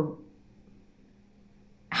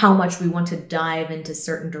how much we want to dive into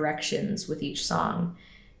certain directions with each song.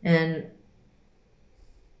 And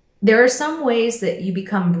there are some ways that you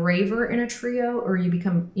become braver in a trio, or you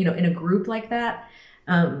become, in a group like that,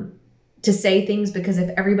 to say things, because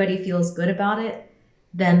if everybody feels good about it,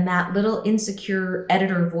 then that little insecure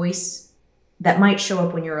editor voice that might show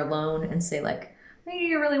up when you're alone and say like, hey,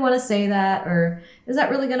 you really want to say that? Or is that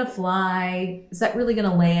really going to fly? Is that really going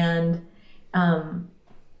to land?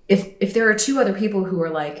 If there are two other people who are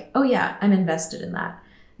like, oh yeah, I'm invested in that,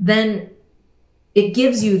 then it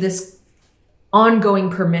gives you this ongoing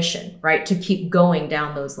permission, right, to keep going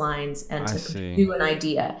down those lines and to pursue an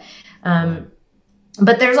idea.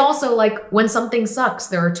 But there's also like when something sucks,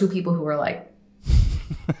 there are two people who are like,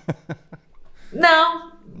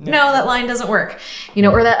 no, that line doesn't work,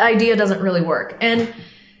 or that idea doesn't really work.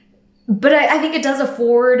 But I think it does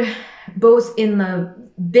afford, both in the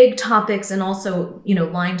big topics and also,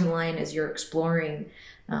 line to line as you're exploring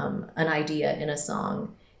an idea in a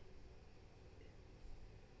song.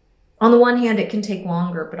 On the one hand, it can take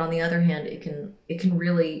longer, but on the other hand, it can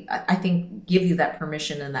really, I think, give you that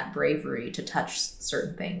permission and that bravery to touch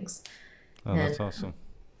certain things. Oh, that's awesome.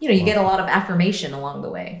 You get a lot of affirmation along the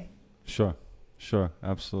way. Sure,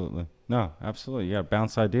 absolutely. No, absolutely. You got to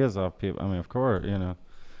bounce ideas off people. I mean, of course,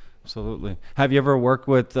 absolutely. Have you ever worked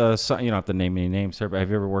with, you don't have to name any names here, but have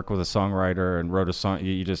you ever worked with a songwriter and wrote a song,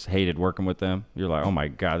 you just hated working with them? You're like, oh my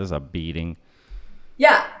God, this is a beating.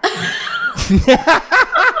 Yeah.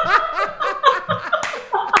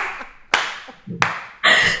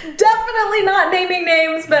 Definitely not naming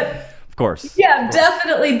names, but of course. Yeah,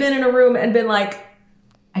 definitely been in a room and been like,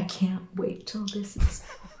 I can't wait till this is.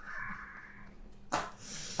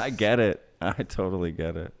 I get it. I totally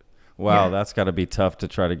get it. Wow, that's got to be tough to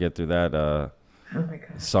try to get through that oh my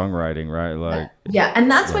God. Songwriting, right? Like, yeah, and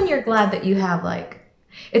that's when you're glad that you have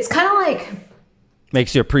it's kind of like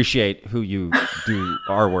makes you appreciate who you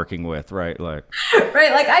are working with, right? Like,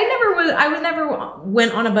 right. Like I never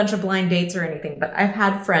went on a bunch of blind dates or anything, but I've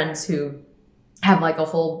had friends who have like a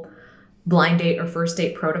whole blind date or first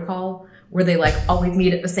date protocol where they like always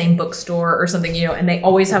meet at the same bookstore or something, and they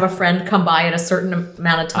always have a friend come by at a certain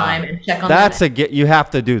amount of time and check on them. You have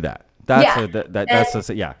to do that.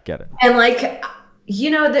 Get it. And like,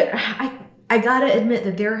 I gotta admit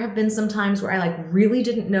that there have been some times where I like really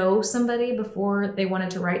didn't know somebody before they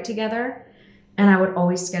wanted to write together, and I would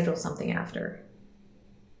always schedule something after.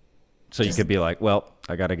 So you could be like, well,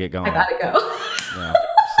 I gotta get going. I gotta go. Yeah.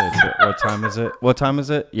 So what time is it? What time is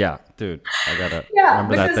it? Yeah, dude, I gotta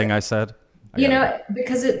remember that thing I said.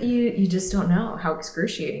 Because you just don't know how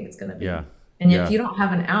excruciating it's gonna be. Yeah. And if you don't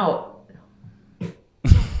have an out,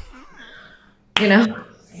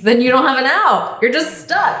 then you don't have an out. You're just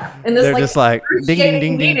stuck in this. They're just like ding,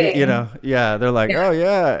 ding, ding, ding. Yeah. They're like, oh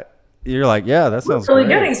yeah. You're like, yeah, that sounds really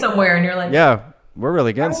great. Getting somewhere, and you're like, yeah, we're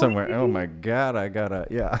really getting somewhere. Oh my God, I gotta,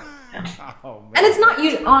 yeah. Oh, and it's not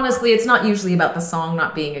honestly, it's not usually about the song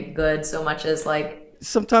not being good so much as like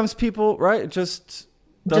sometimes people, right? It just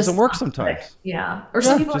doesn't work sometimes. Yeah, or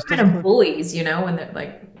some people are kind of bullies, when they're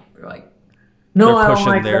like, no, they're I don't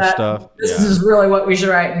pushing like their that. stuff. This is really what we should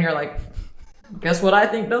write, and you're like, guess what I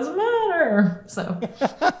think doesn't matter. So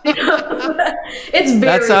it's very.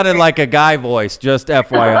 That sounded like a guy voice. Just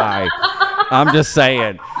FYI, I'm just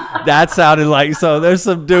saying. That sounded like so. There's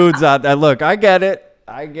some dudes out there. Look, I get it.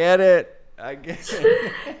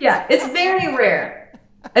 Yeah, it's very rare.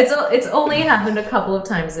 It's only happened a couple of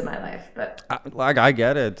times in my life, but I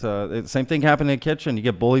get it. Same thing happened in the kitchen. You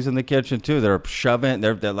get bullies in the kitchen too. They're shoving.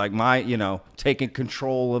 They're like taking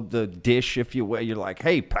control of the dish, if you will. You're like,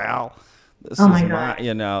 hey, pal. This is my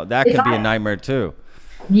God. That could be a nightmare too.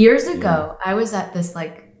 Years ago, I was at this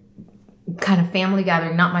like kind of family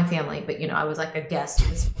gathering, not my family, but I was like a guest at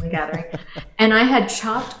this family gathering, and I had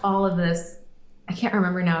chopped all of this. I can't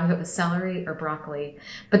remember now if it was celery or broccoli,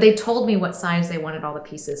 but they told me what size they wanted all the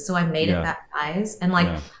pieces, so I made it that size. And like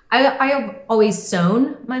I have always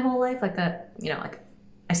sewn my whole life, like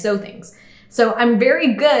I sew things. So I'm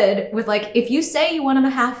very good with like, if you say you want them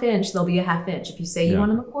a 1/2 inch, they'll be a 1/2 inch. If you say you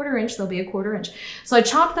want them a 1/4 inch, they'll be a 1/4 inch. So I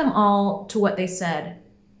chopped them all to what they said,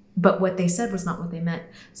 but what they said was not what they meant.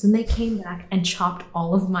 So then they came back and chopped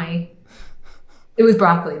all of it was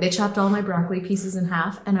broccoli. They chopped all my broccoli pieces in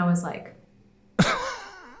half, and I was like,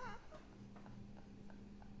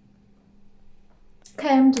 okay,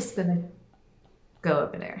 I'm just gonna go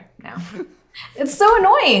over there now. It's so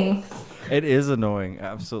annoying. It is annoying,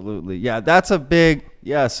 absolutely. Yeah, that's a big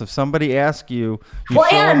yes. If somebody asks you, show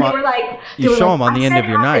them on the end of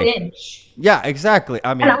your knife. Yeah, exactly.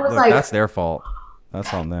 I mean, look, that's their fault.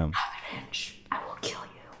 That's on them. 1/2 inch, I will kill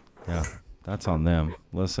you. Yeah, that's on them.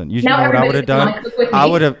 Listen, you know what I would have done? I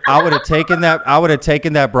would have taken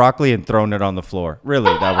that broccoli and thrown it on the floor.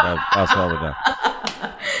 Really, that's what I would have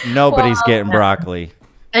done. Nobody's getting broccoli.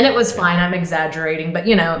 And it was fine. I'm exaggerating, but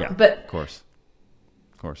but of course.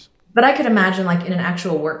 But I could imagine like in an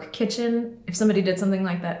actual work kitchen, if somebody did something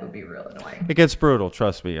like that, it would be real annoying. It gets brutal.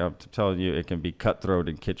 Trust me. I'm telling you, it can be cutthroat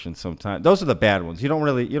in kitchens sometimes. Those are the bad ones. You don't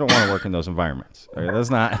want to work in those environments. Okay?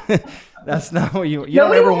 That's not what you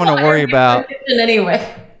don't ever want to worry about.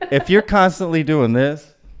 Anyway, if you're constantly doing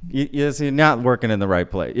this, you're not working in the right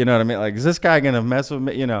place. You know what I mean? Like, is this guy going to mess with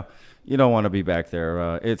me? You know, you don't want to be back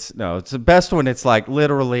there. It's the best when it's like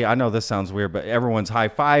literally, I know this sounds weird, but everyone's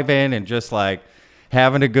high-fiving and just like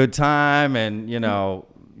having a good time. And, you know,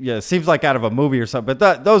 yeah, it seems like out of a movie or something,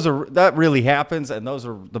 but that really happens. And those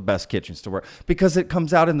are the best kitchens to work because it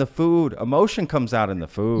comes out in the food. Emotion comes out in the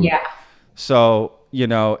food. Yeah. So, you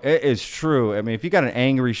know, it is true. I mean, if you got an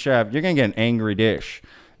angry chef, you're going to get an angry dish.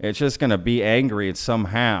 It's just going to be angry and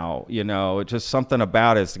somehow, you know, it's just something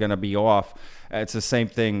about it's going to be off. It's the same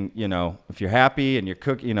thing, you know, if you're happy and you're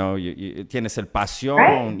cooking, you know, you tienes el pasión,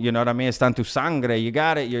 right. You know what I mean? Está en tu sangre. You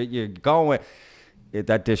got it. You're going.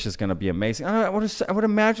 That dish is going to be amazing. I would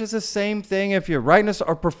imagine it's the same thing if you're writing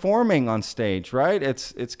or performing on stage, right?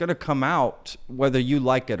 It's going to come out whether you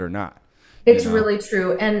like it or not. It's really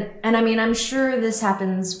true. And I mean, I'm sure this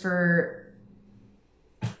happens for,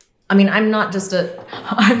 I mean, I'm not just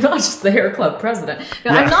the hair club president.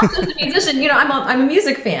 No, yeah. I'm not just a musician, you know, I'm a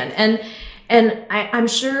music fan. And I'm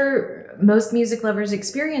sure most music lovers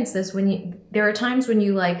experience this there are times when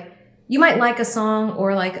you might like a song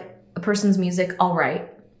or like a person's music, all right.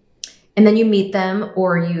 And then you meet them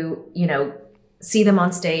or you see them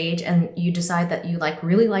on stage and you decide that you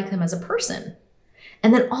really like them as a person.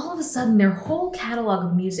 And then all of a sudden their whole catalog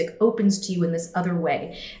of music opens to you in this other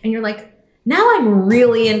way. And you're like, now I'm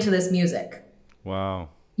really into this music. Wow.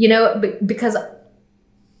 You know, because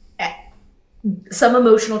some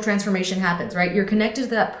emotional transformation happens, right? You're connected to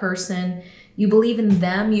that person. You believe in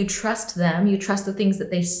them. You trust them. You trust the things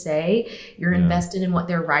that they say. You're invested in what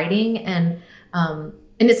they're writing. And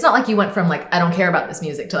it's not like you went from I don't care about this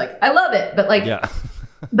music to I love it. But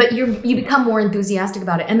but you become more enthusiastic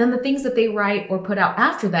about it. And then the things that they write or put out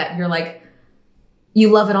after that, you're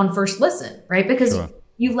you love it on first listen, right? Because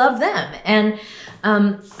you love them. And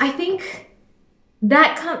I think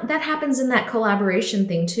that happens in that collaboration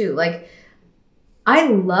thing too. I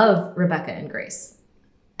love Rebecca and Grace.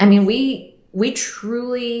 I mean, we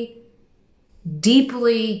truly,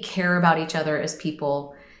 deeply care about each other as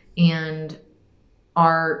people and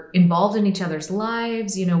are involved in each other's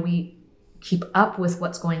lives. You know, we keep up with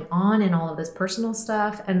what's going on in all of this personal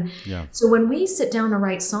stuff. And so when we sit down to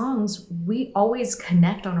write songs, we always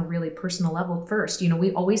connect on a really personal level first. You know,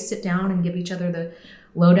 we always sit down and give each other the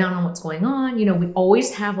lowdown on what's going on. You know, we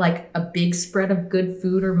always have a big spread of good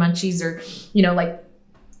food or munchies or,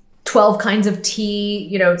 12 kinds of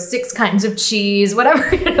tea, 6 kinds of cheese, whatever.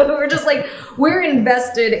 We're just we're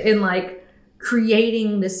invested in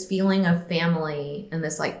creating this feeling of family and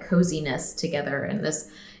this coziness together and this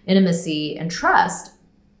intimacy and trust.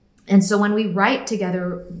 And so when we write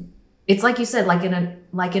together, it's like you said, in a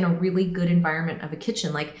really good environment of a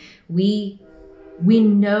kitchen, we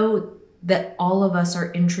know that all of us are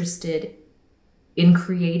interested in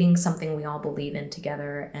creating something we all believe in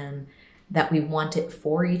together and that we want it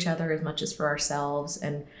for each other as much as for ourselves.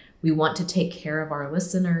 And we want to take care of our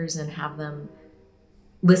listeners and have them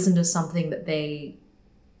listen to something that they,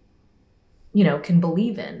 can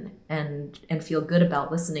believe in and feel good about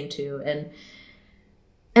listening to.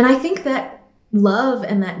 And I think that love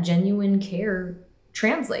and that genuine care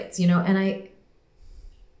translates, and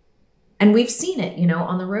we've seen it,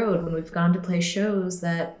 on the road when we've gone to play shows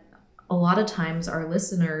that a lot of times our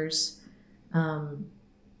listeners,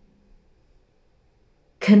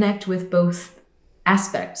 connect with both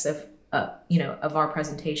aspects of our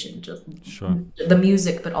presentation, just the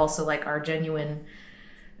music, but also our genuine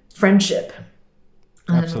friendship.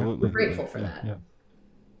 Absolutely. We're grateful for that. Yeah.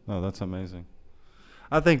 Oh, that's amazing.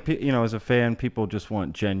 I think, as a fan, people just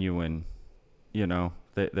want genuine,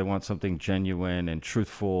 they want something genuine and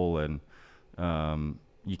truthful, and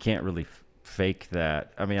you can't really fake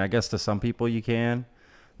that. I mean, I guess to some people you can,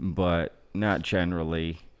 but not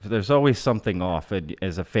generally. There's always something off, and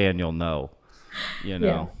as a fan, you'll know,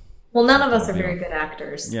 Yeah. Well, none of us are very good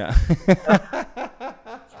actors. Yeah.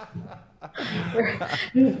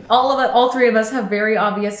 All three of us have very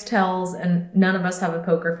obvious tells, and none of us have a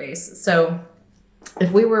poker face. So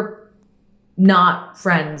if we were not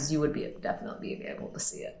friends, you would definitely be able to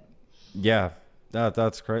see it. Yeah,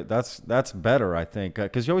 that's great. That's better, I think,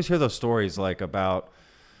 because you always hear those stories about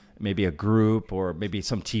maybe a group or maybe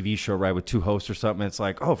some TV show, right, with 2 hosts or something. It's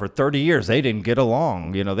for 30 years, they didn't get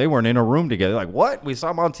along. They weren't in a room together. What? We saw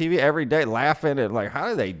them on TV every day laughing and how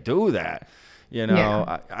do they do that? You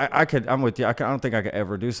know, I could. I'm with you. I don't think I could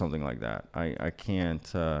ever do something like that. I can't.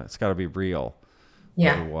 It's got to be real.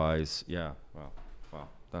 Yeah. Otherwise, yeah. Wow,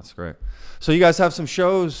 that's great. So you guys have some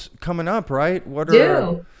shows coming up, right? What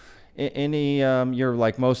are any you're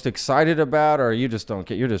like most excited about, or you just don't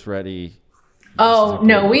get? You're just ready. Oh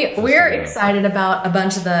no, we're excited about a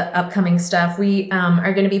bunch of the upcoming stuff. We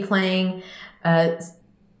are going to be playing a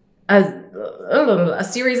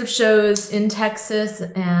series of shows in Texas,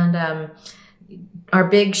 and our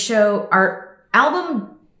big show, our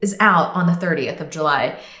album is out on the 30th of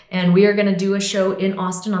July, and we are going to do a show in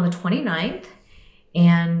Austin on the 29th.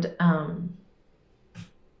 And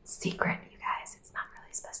secret, you guys, it's not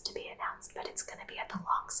really supposed to be announced, but it's going to be at the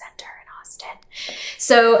Long Center in Austin.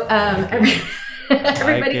 So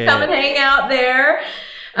everybody come and hang out there.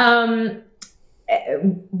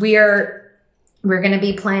 We're going to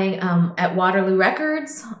be playing at Waterloo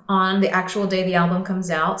Records on the actual day the album comes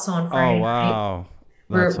out. So on Friday night.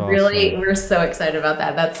 That's we're so excited about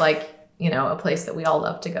that. That's like, you know, a place that we all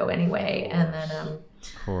love to go anyway. And then, of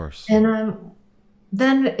course. And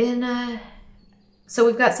then so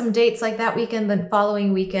we've got some dates like that weekend, the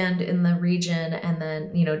following weekend in the region, and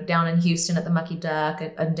then, you know, down in Houston at the Mucky Duck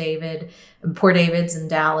and Poor David's in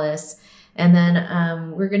Dallas. And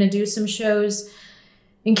then we're going to do some shows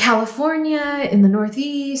in California, in the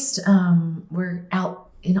Northeast. We're out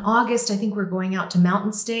in August. I think we're going out to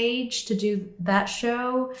Mountain Stage to do that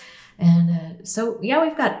show. And so, yeah,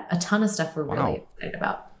 we've got a ton of stuff we're really excited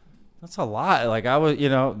about. That's a lot. Like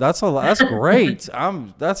that's a lot. That's great.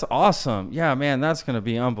 That's awesome. Yeah, man, that's going to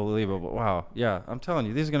be unbelievable. Wow. Yeah. I'm telling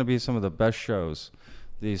you, these are going to be some of the best shows.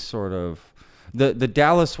 These sort of, the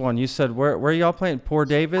Dallas one, you said, where are y'all playing? Poor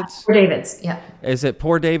David's? Poor David's. Yeah. Is it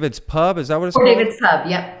Poor David's Pub? Is that what it's called? Poor David's Pub.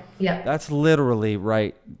 Yep. Yep. That's literally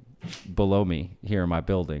right below me here in my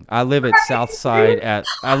building. I live at Southside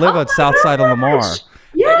on Lamar.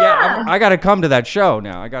 Yeah. I got to come to that show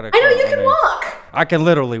now. I know you can walk. I can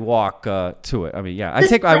literally walk to it. I mean, yeah,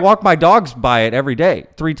 I walk my dogs by it every day,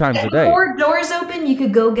 3 times a day. Before doors open, you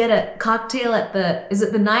could go get a cocktail at is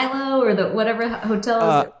it the Nilo or the whatever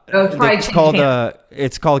hotel?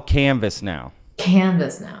 It's called Canvas now.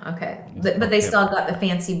 Canvas now, okay. But they still got the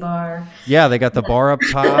fancy bar. Yeah, they got the bar up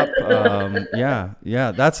top.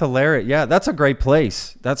 Yeah, that's hilarious. Yeah, that's a great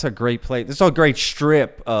place. There's a great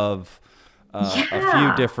strip of a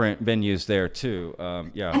few different venues there too.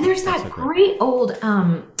 And there's that great old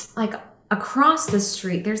like across the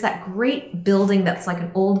street, there's that great building that's like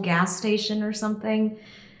an old gas station or something,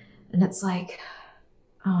 and it's like,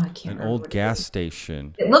 I can't remember. An old gas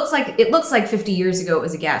station. It looks like 50 years ago it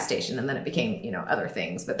was a gas station, and then it became, you know, other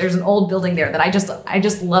things. But there's an old building there that I just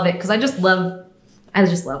love it, because I just love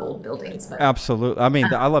old buildings. But, absolutely. I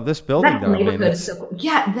mean, I love this building though. Neighborhood is so cool.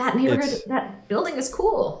 Yeah, that neighborhood, that building is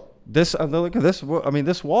cool. Look at this. I mean,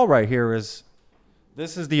 this wall right here is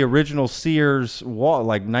the original Sears wall,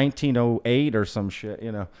 like 1908 or some shit,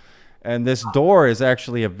 you know. And this door is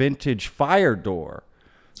actually a vintage fire door.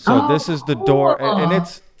 So this is the door, and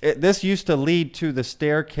this used to lead to the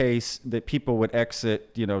staircase that people would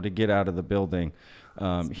exit, you know, to get out of the building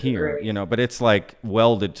here, you know. But it's like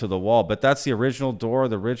welded to the wall. But that's the original door,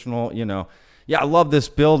 the original, you know. Yeah, I love this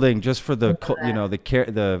building just for the, you know,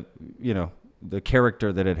 the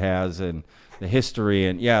character that it has and the history.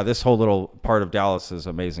 And yeah, this whole little part of Dallas is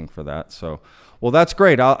amazing for that. So, well, that's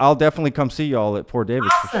great. I'll definitely come see y'all at Poor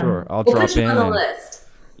David's for sure. I'll drop put you in on the list.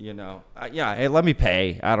 You know, hey, let me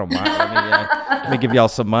pay. I don't mind. Let me give y'all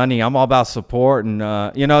some money. I'm all about support. And,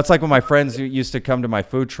 you know, it's like when my friends used to come to my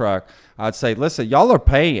food truck, I'd say, listen, y'all are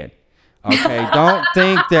paying. Okay, don't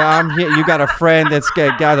think that I'm here. You got a friend that's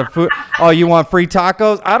got a food. Oh, you want free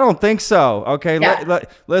tacos? I don't think so. Okay,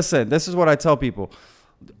 listen, this is what I tell people.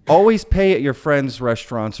 Always pay at your friends'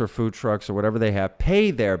 restaurants or food trucks or whatever they have. Pay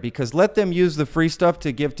there, because let them use the free stuff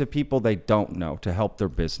to give to people they don't know to help their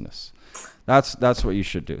business. That's what you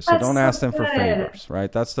should do. So don't ask them for favors,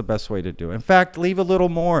 right? That's the best way to do it. In fact, leave a little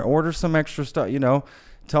more. Order some extra stuff, you know.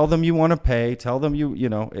 Tell them you want to pay. Tell them you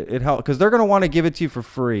know, it helps, because they're going to want to give it to you for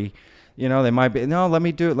free. You know, they might be, no, let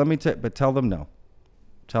me do it. But tell them no.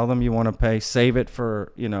 Tell them you want to pay. Save it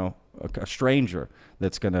for, you know, a stranger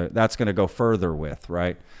that's gonna go further with,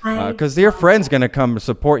 right? Because your friend's gonna come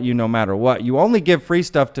support you no matter what. You only give free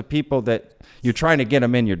stuff to people that you're trying to get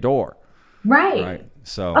them in your door. Right.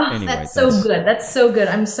 So anyway, that's so good. That's so good.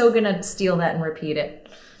 I'm so gonna steal that and repeat it.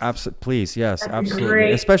 Absolutely, please, yes, That'd absolutely.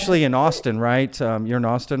 great. Especially in Austin, right? You're in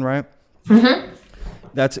Austin, right? Mm-hmm.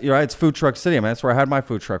 That's right. It's Food Truck City. I mean, that's where I had my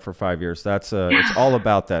food truck for 5 years. That's it's all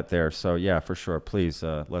about that there. So yeah, for sure. Please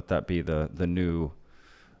let that be the new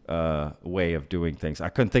way of doing things. I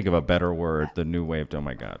couldn't think of a better word. The new way of doing. Oh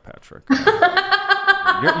my God, Patrick.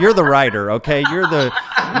 You're the writer, okay? You're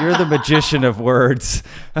the magician of words,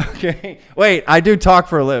 okay? Wait, I do talk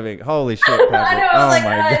for a living. Holy shit, Patrick. I know. I was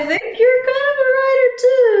I think you're kind of a writer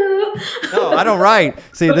too. No, I don't write.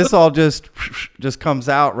 See, this all just comes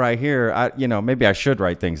out right here. Maybe I should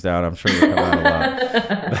write things down. I'm sure it'll come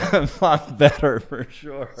out a lot better for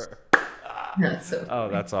sure. That's so funny. Oh,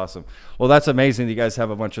 that's awesome. Well, that's amazing. You guys have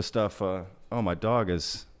a bunch of stuff. My dog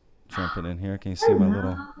is jumping in here. Can you see my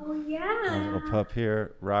little pup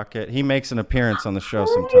here? Rocket. He makes an appearance on the show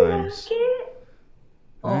sometimes.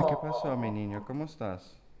 ¿Qué pasó, mi niño? ¿Cómo estás?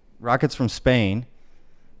 Rocket's from Spain.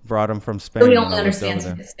 Brought him from Spain. So he only understands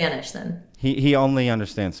Spanish then? He only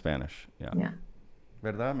understands Spanish. Yeah.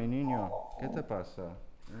 ¿Verdad, mi niño? ¿Qué te pasa?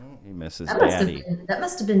 He misses daddy. That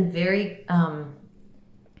must have been very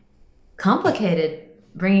complicated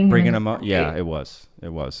bringing him up. Yeah, it was. It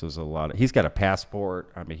was a lot. He's got a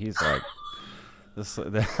passport. I mean, he's like this.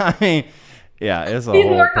 I mean, yeah, it's a whole process. He's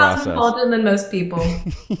more cosmopolitan than most people.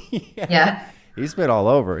 Yeah. He's been all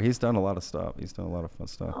over. He's done a lot of stuff. He's done a lot of fun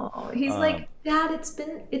stuff. Oh, he's like, Dad, it's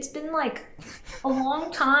been like a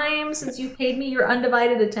long time since you paid me your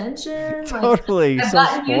undivided attention. Totally. Like, I've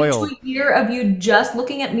gotten spoiled. used to a year of you just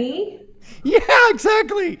looking at me. Yeah,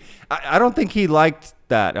 exactly. I don't think he liked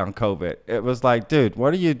that on COVID. It was like, dude,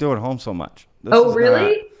 what are you doing home so much? Oh,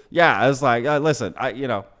 really? Yeah, I was like, listen,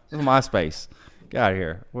 this is my space. Get out of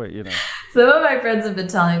here. Wait, Some of my friends have been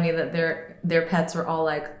telling me that their pets were all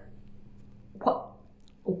like, what?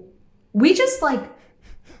 We just like,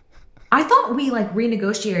 I thought we like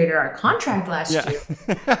renegotiated our contract last year.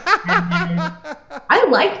 And I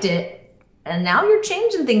liked it. And now you're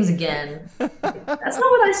changing things again. That's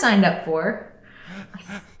not what I signed up for.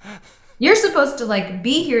 You're supposed to like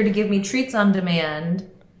be here to give me treats on demand,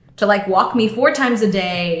 to like walk me 4 times a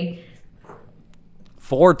day.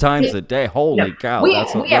 4 times a day? Holy cow.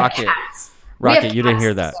 That's a Rocket. Cats. Rocket, you didn't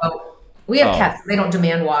hear that. So we have cats. They don't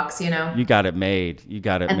demand walks, You got it made.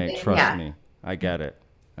 Trust me. I get it.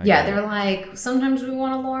 They're like, sometimes we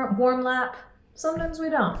want a warm lap. Sometimes we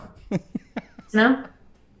don't. No?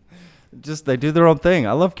 Just they do their own thing.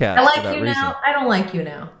 I love cats. I like you now. I don't like you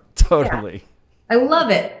now. Totally. Yeah. I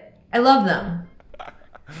love it. I love them.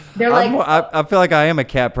 They're like. I feel like I am a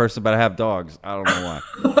cat person, but I have dogs. I don't know why.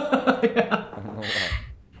 Yeah. I don't know why.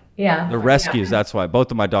 Yeah. The rescues. That's why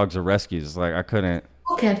both of my dogs are rescues. It's like I couldn't.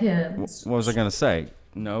 Look at him. What was I gonna say?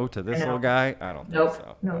 No to this little guy? I don't think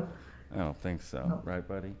so. No. I don't think so. No. Right,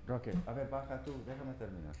 buddy? Okay.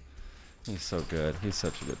 He's so good. He's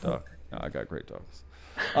such a good dog. No, I got great dogs.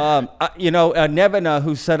 Nevena,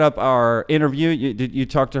 who set up our interview, did you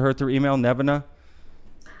talk to her through email? Nevena?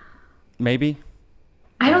 Maybe?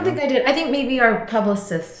 I don't think I did. I think maybe our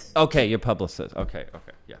publicist. Okay, your publicist. Okay,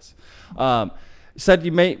 yes. Said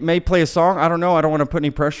you may play a song. I don't know. I don't want to put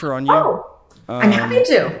any pressure on you. Oh, I'm happy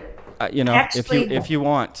to. Actually, if you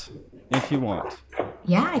want.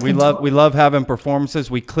 Yeah, we love having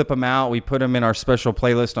performances. We clip them out. We put them in our special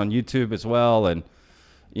playlist on YouTube as well, and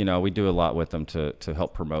we do a lot with them to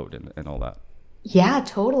help promote and all that. Yeah,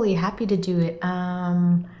 totally happy to do it.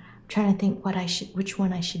 I'm trying to think which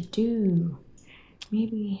one I should do.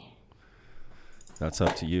 Maybe. That's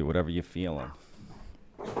up to you. Whatever you're feeling.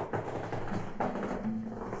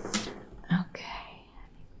 Okay,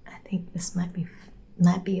 I think this might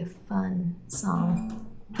be a fun song.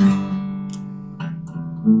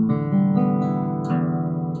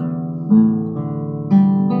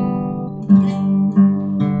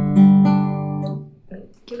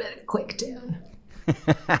 Give it a quick tune.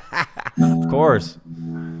 Of course.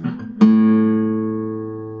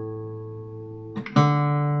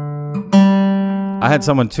 I had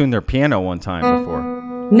someone tune their piano one time before.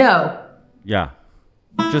 No. Yeah.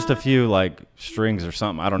 Just a few like strings or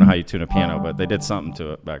something. I don't know how you tune a piano, but they did something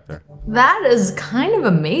to it back there. That is kind of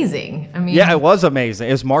amazing. I mean, yeah, it was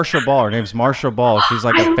amazing. It's Marsha Ball. Her name's Marsha Ball. She's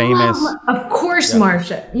like a famous. Of course,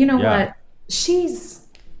 Marsha. You know what?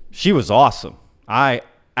 She was awesome. I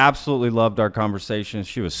absolutely loved our conversation.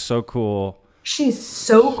 She was so cool. She's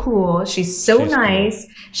so cool. She's nice.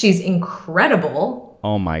 Cool. She's incredible.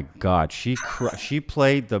 Oh my God, she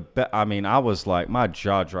played the best. I mean, I was like, my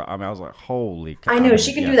jaw dropped. I mean, I was like, holy cow. I know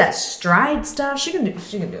she can do that stride stuff. She can do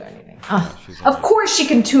anything. Oh, of course, she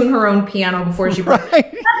can tune her own piano before she plays.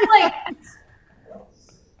 Right. That's like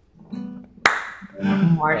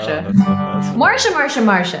Marsha.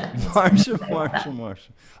 Marsha.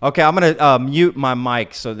 Okay, I'm gonna mute my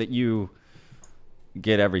mic so that you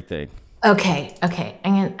get everything. Okay.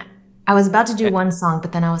 I was about to do one song,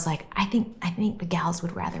 but then I was like, I think the gals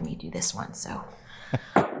would rather me do this one. So,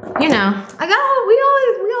 we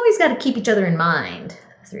always got to keep each other in mind,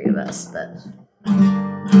 the 3 of us. But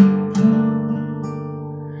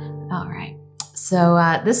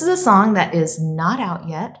So this is a song that is not out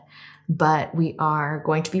yet, but we are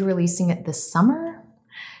going to be releasing it this summer,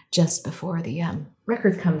 just before the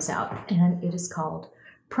record comes out. And it is called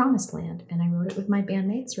Promised Land. And I wrote it with my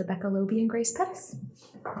bandmates, Rebecca Loebe and Grace Pettis.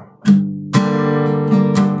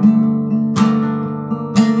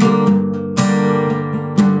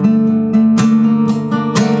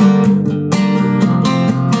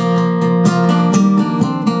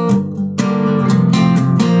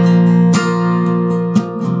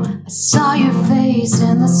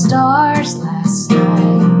 And the stars last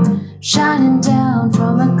night shining down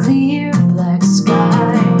from a clear black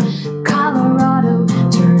sky. Colorado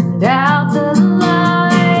turned out the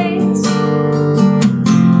lights.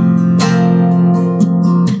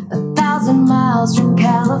 1,000 miles from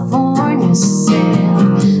California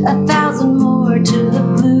sand, 1,000 more to the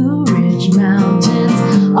Blue Ridge Mountains,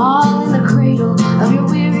 all in the cradle of your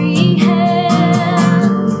weary hand.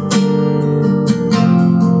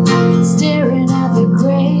 Staring at the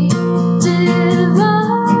great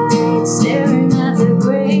divide, staring at the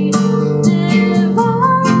great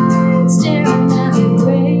divide, staring at the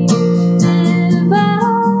great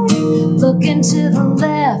divide. Looking to the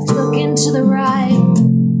left, looking to the right.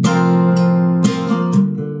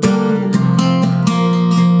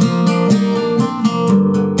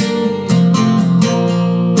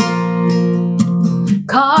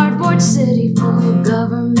 Cardboard city full of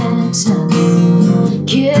government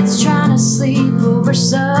tents, kids trying to sleep over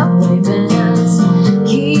subway vents,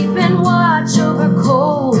 keeping watch over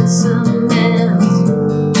cold cement.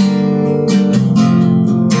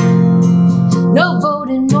 No vote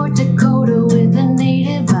in North Dakota with a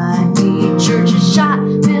native ID. Churches shot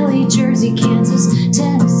Philly, Jersey, Kansas,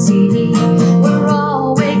 Tennessee. We're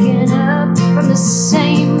all waking up from the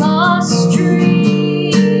same old street.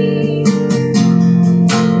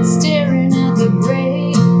 Staring at the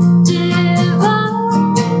great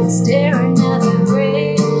divide, staring at the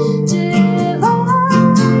great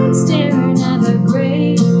divide, staring at the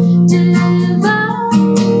great divide.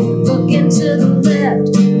 Looking to the left,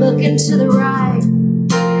 looking to the right.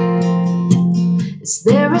 Is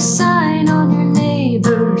there a sign on your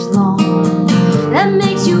neighbor's lawn that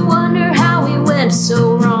makes you wonder how we went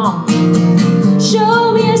so wrong?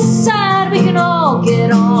 Show me a side we can all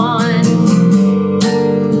get on.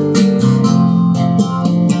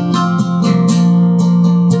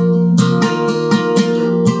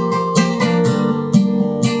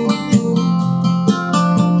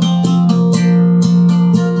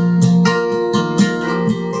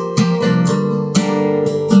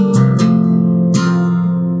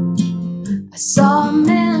 I saw a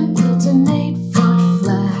man build an 8-foot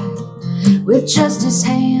flag with just his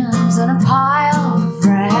hands and a pile of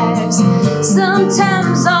rags.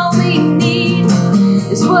 Sometimes all we need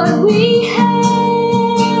is what we have.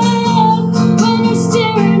 When you're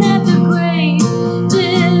staring at the great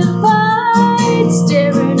divide,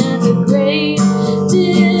 staring at the great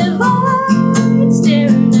divide,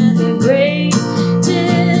 staring at the great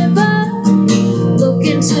divide.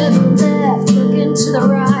 Looking to the left, looking to the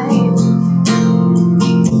right.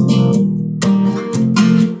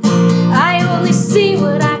 See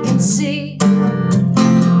what I can see,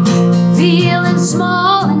 feeling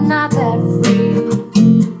small and not that free.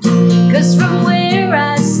 'Cause from where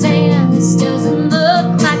I stand, this doesn't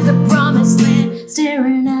look like the promised land.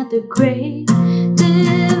 Staring at the great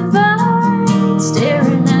divide,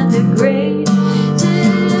 staring at the great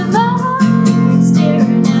divide,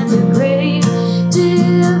 staring at the great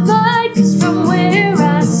divide. 'Cause from where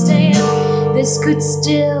I stand, this could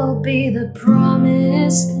still be the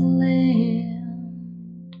promised land.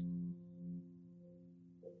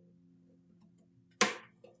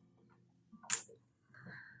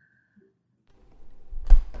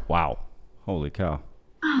 Wow. Holy cow.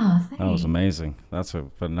 Oh, thanks. That was amazing. That's a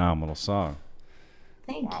phenomenal song.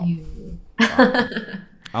 Thank you.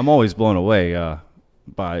 I'm always blown away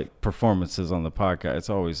by performances on the podcast. It's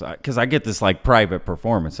always because I get this like private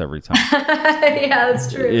performance every time. Yeah,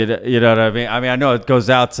 that's true. You know what I mean? I know it goes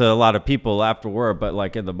out to a lot of people afterward, but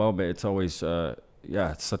like in the moment, it's always,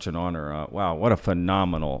 yeah, it's such an honor. Wow, what a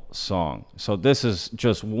phenomenal song. So this is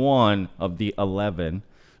just one of the 11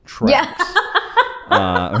 tracks. Yeah.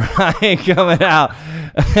 Right, coming out.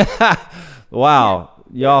 Wow.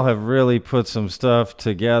 Y'all have really put some stuff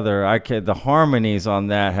together. The harmonies on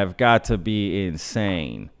that have got to be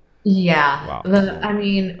insane. Yeah. Wow.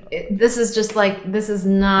 This is just like, this is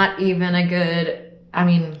not even a good,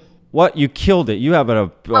 What? You killed it. You have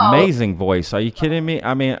an amazing voice. Are you kidding me?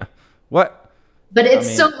 What? But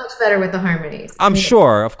it's so much better with the harmonies. I'm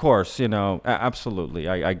sure, of course, you know, absolutely.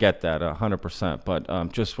 I get that 100%.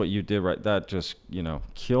 But just what you did right, that just, you know,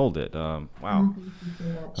 killed it. Wow.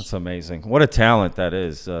 That's amazing. What a talent that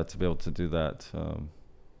is to be able to do that.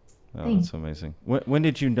 That's amazing. When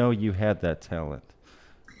did you know you had that talent?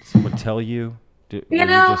 Did someone tell you? Were you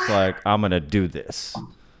just like, I'm going to do this?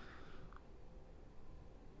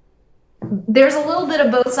 There's a little bit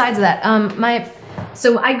of both sides of that.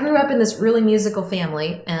 So I grew up in this really musical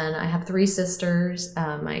family, and I have 3 sisters.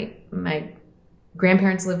 My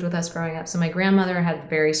grandparents lived with us growing up. So my grandmother had a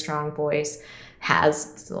very strong voice,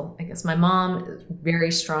 has still, I guess. My mom,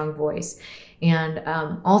 very strong voice. And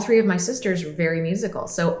all 3 of my sisters were very musical.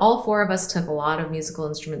 So all 4 of us took a lot of musical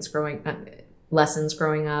instruments lessons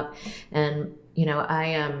growing up. And, you know,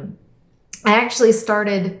 I actually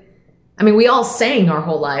started, I mean, we all sang our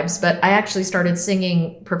whole lives, but I actually started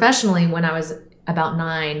singing professionally when I was about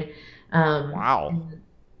 9. Wow.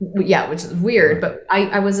 Yeah, which is weird, but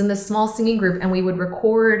I was in this small singing group, and we would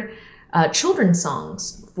record children's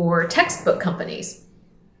songs for textbook companies.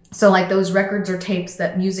 So like those records or tapes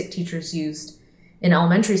that music teachers used in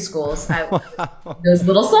elementary schools, those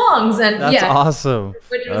little songs. And that's awesome.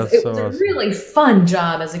 It was a really fun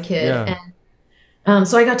job as a kid. Yeah. And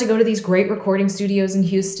so I got to go to these great recording studios in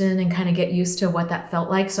Houston and kind of get used to what that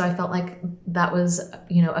felt like. So I felt like that was,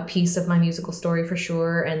 you know, a piece of my musical story for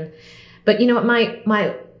sure. But you know,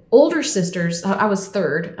 my older sisters, I was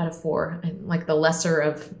 3rd out of 4, like the lesser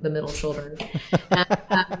of the middle children.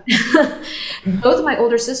 Both of my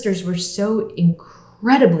older sisters were so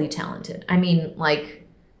incredibly talented. I mean, like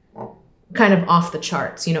kind of off the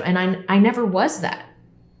charts, you know, and I never was that.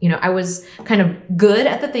 You know, I was kind of good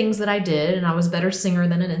at the things that I did, and I was a better singer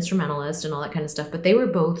than an instrumentalist and all that kind of stuff. But they were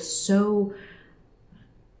both so,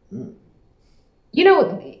 you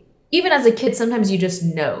know, even as a kid, sometimes you just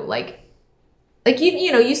know, like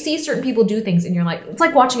you know, you see certain people do things, and you're like, it's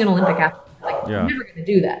like watching an Olympic athlete. Like, I'm never going to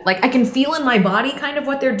do that. Like, I can feel in my body kind of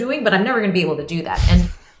what they're doing, but I'm never going to be able to do that. And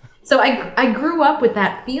so I grew up with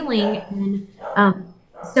that feeling, and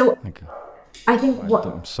so. I think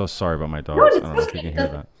I'm so sorry about my dogs. No, I don't know if you can hear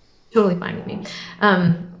that. Totally fine with me.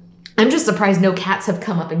 I'm just surprised no cats have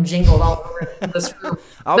come up and jingled all over this room.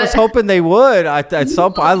 I was hoping they would.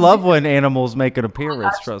 I love when animals make an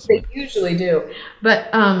appearance. Trust me. They usually do. But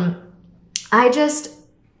I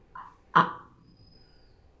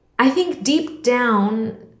think deep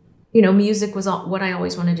down, you know, music was what I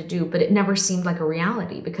always wanted to do, but it never seemed like a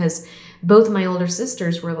reality because both of my older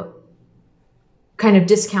sisters were kind of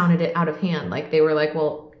discounted it out of hand. Like they were like,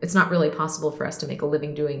 well, it's not really possible for us to make a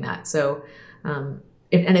living doing that. So,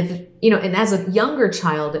 if you know, and as a younger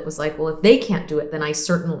child, it was like, well, if they can't do it, then I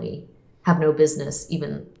certainly have no business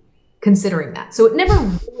even considering that. So it never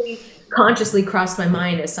really consciously crossed my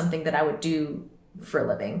mind as something that I would do for a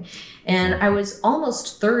living. And I was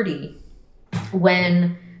almost 30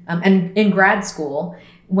 when, and in grad school,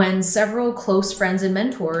 when several close friends and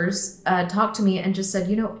mentors talked to me and just said,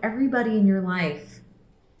 you know, everybody in your life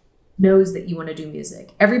knows that you want to do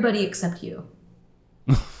music. Everybody except you.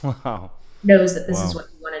 Wow. Knows that this is what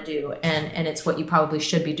you want to do, and it's what you probably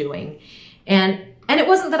should be doing. And it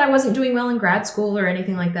wasn't that I wasn't doing well in grad school or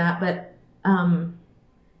anything like that, but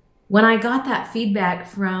when I got that feedback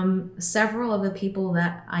from several of the people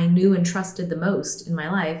that I knew and trusted the most in my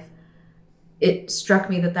life, it struck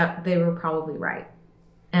me that they were probably right.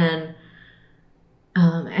 And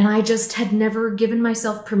I just had never given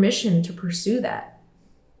myself permission to pursue that.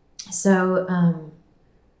 So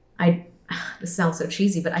this sounds so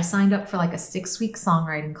cheesy, but I signed up for like a 6-week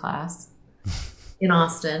songwriting class in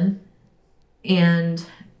Austin, and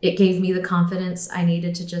it gave me the confidence I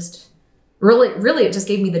needed to just really it just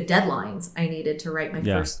gave me the deadlines I needed to write my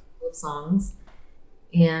first couple of songs.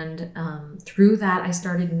 And through that, I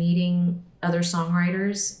started meeting other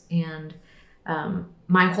songwriters, and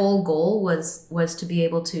my whole goal was to be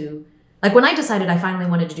able to, like, when I decided I finally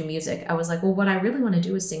wanted to do music, I was like, well, what I really want to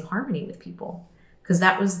do is sing harmony with people, because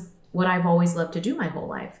that was what I've always loved to do my whole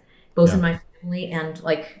life, both in my family and,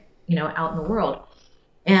 like, you know, out in the world.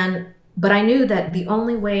 But I knew that the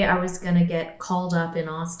only way I was going to get called up in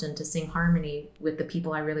Austin to sing harmony with the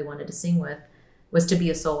people I really wanted to sing with was to be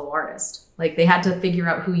a solo artist. Like, they had to figure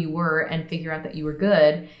out who you were and figure out that you were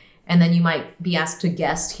good. And then you might be asked to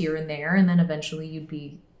guest here and there. And then eventually you'd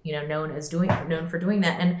be, you know, known for doing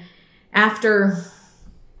that. And after,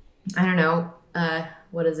 I don't know,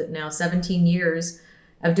 what is it now? 17 years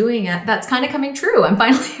of doing it. That's kind of coming true. I'm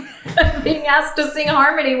finally being asked to sing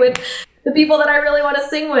harmony with the people that I really want to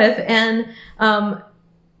sing with. And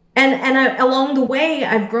along the way,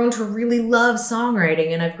 I've grown to really love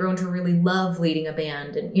songwriting, and I've grown to really love leading a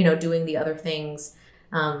band, and doing the other things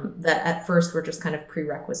that at first were just kind of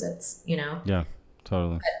prerequisites. Yeah,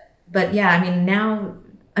 totally. But yeah, now,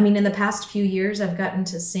 in the past few years, I've gotten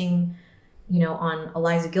to sing, on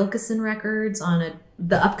Eliza Gilkison records, on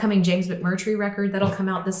the upcoming James McMurtry record that'll come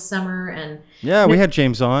out this summer, and yeah, we had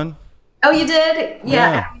James on. Oh, you did?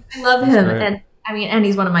 Yeah. I love him, great. and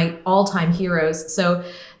he's one of my all-time heroes. So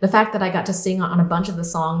the fact that I got to sing on a bunch of the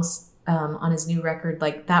songs on his new record,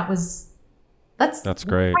 like that's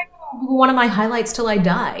great. One of my highlights till I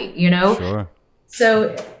die, Sure.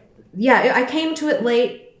 So yeah, I came to it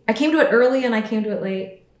late. I came to it early and I came to it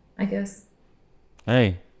late, I guess.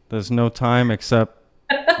 Hey, there's no time except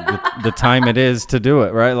the time it is to do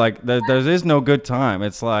it, right? Like there is no good time.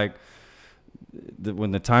 It's like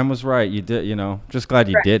when the time was right, you did, just glad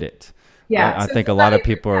you did it. Yeah. I think a lot of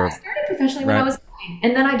people are. I started professionally when I was 9,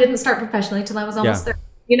 and then I didn't start professionally till I was almost 30.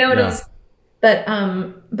 It was, but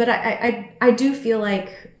I do feel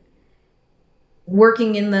like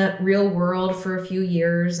working in the real world for a few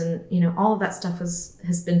years, and all of that stuff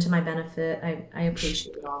has been to my benefit. I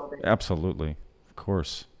appreciate all of it. Absolutely, of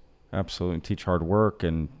course, absolutely. Teach hard work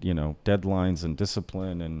and deadlines and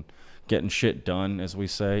discipline and getting shit done, as we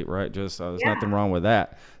say, right? Just there's nothing wrong with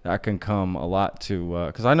that. That can come a lot to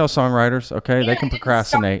because I know songwriters. Okay, they can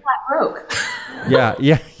procrastinate. Broke. Yeah.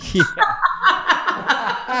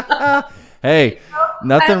 Hey,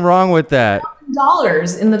 nothing wrong with that.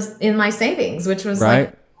 $1,000 in my savings, which was right.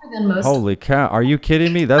 Like more than most. Holy cow! Are you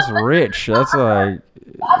kidding me? That's rich. That's like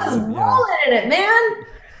I was rolling in it, man.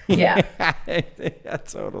 Yeah. Yeah,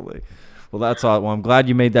 totally. Well, that's all. Well, I'm glad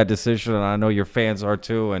you made that decision, and I know your fans are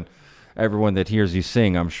too, and everyone that hears you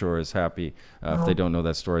sing, I'm sure, is happy if they don't know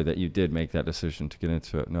that story, that you did make that decision to get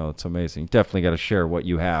into it. No, it's amazing. You definitely got to share what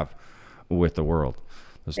you have with the world.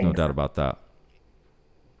 There's no doubt about that.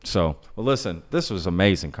 So, well, listen, this was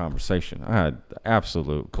amazing conversation. I had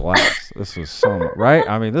absolute blast. This was so much,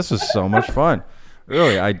 right? This was so much fun.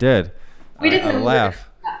 Really, I did. We didn't laugh.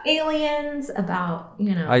 About aliens, about,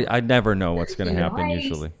 I never know what's going to happen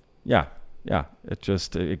usually. Yeah.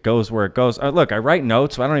 It goes where it goes. Look, I write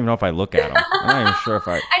notes, but I don't even know if I look at them. I'm not even sure if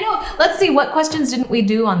I know. Let's see, what questions didn't we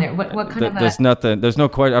do on there? What kind of There's nothing. There's no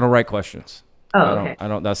question. I don't write questions. Oh, okay. I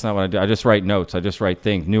don't. That's not what I do. I just write notes. I just write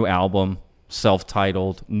things. New album,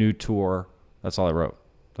 self-titled, new tour. That's all I wrote.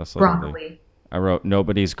 That's broccoli. I wrote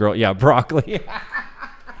Nobody's Girl. Yeah, broccoli.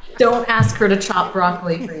 Don't ask her to chop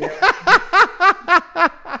broccoli for you.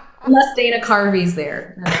 Unless Dana Carvey's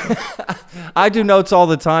there. I do notes all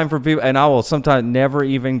the time for people, and I will sometimes never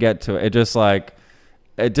even get to it.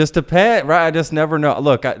 It just depends, right? I just never know.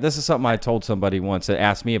 Look, this is something I told somebody once that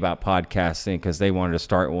asked me about podcasting because they wanted to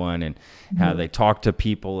start one and how they talk to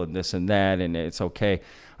people and this and that, and it's okay.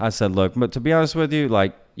 I said, look, but to be honest with you,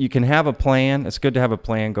 like, you can have a plan. It's good to have a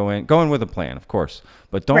plan. Go in with a plan, of course,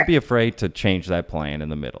 but don't be afraid to change that plan in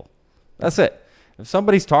the middle. That's it. If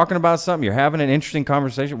somebody's talking about something, you're having an interesting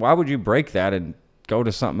conversation, why would you break that and go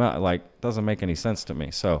to something else? Like, doesn't make any sense to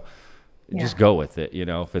me. So just go with it.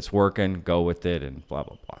 If it's working, go with it, and blah,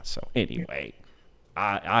 blah, blah. So anyway,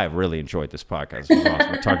 I really enjoyed this podcast. It was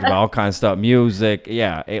awesome. We talked about all kinds of stuff, music.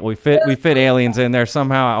 Yeah, we fit aliens in there.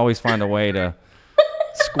 Somehow I always find a way to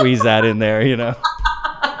squeeze that in there,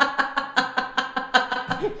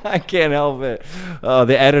 I can't help it.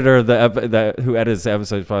 The editor who edits the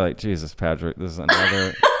episode is probably like, Jesus, Patrick, this is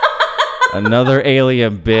another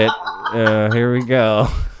alien bit. Here we go.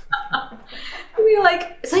 We're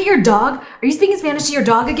like, is that your dog? Are you speaking Spanish to your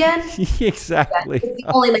dog again? Exactly. Yeah, it's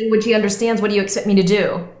the only language he understands. What do you expect me to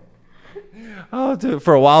do? Oh, dude,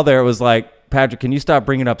 for a while there, it was like, Patrick, can you stop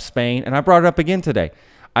bringing up Spain? And I brought it up again today.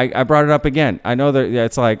 I brought it up again. I know that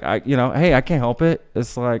it's like, hey, I can't help it.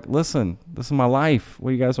 It's like, listen, this is my life.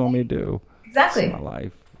 What do you guys want me to do? Exactly. This is my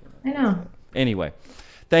life. I know. Anyway,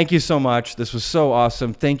 thank you so much. This was so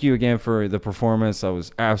awesome. Thank you again for the performance. That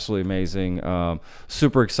was absolutely amazing.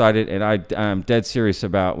 Super excited. And I'm dead serious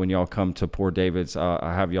about when y'all come to Poor David's.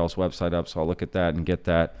 I have y'all's website up, so I'll look at that and get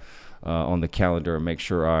that on the calendar and make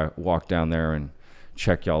sure I walk down there and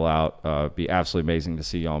check y'all out. Be absolutely amazing to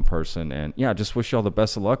see y'all in person, and yeah, just wish y'all the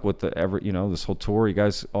best of luck with this whole tour you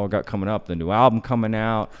guys all got coming up, the new album coming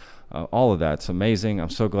out, all of that. It's amazing. I'm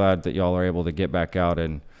so glad that y'all are able to get back out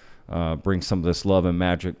and bring some of this love and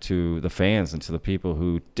magic to the fans and to the people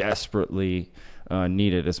who desperately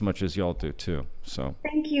need it as much as y'all do too. So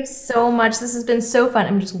thank you so much. This has been so fun.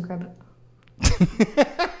 I'm just gonna grab it.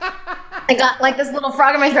 I got like this little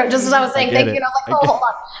frog in my throat just as I was saying thank you, and I was like, oh, hold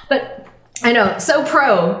on. But I know, so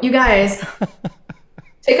pro. You guys,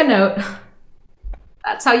 take a note.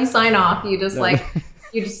 That's how you sign off. You just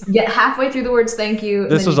You just get halfway through the words thank you.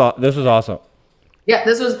 This was awesome. Yeah,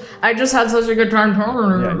 I just had such a good time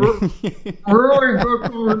talking. Really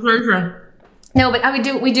good conversation. No, but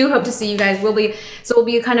we do hope to see you guys. We'll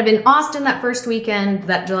be kind of in Austin that first weekend,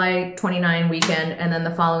 that July 29 weekend, and then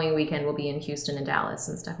the following weekend we'll be in Houston and Dallas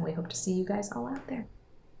and stuff. And we hope to see you guys all out there.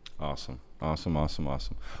 Awesome.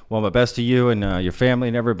 Well, my best to you and your family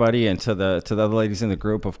and everybody, and to the other ladies in the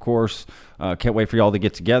group, of course. Can't wait for y'all to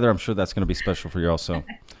get together. I'm sure that's going to be special for you also.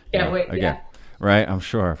 Can't wait. Again, right? I'm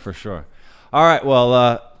sure, for sure. All right.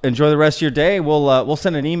 Well, enjoy the rest of your day. We'll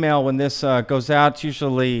send an email when this goes out. It's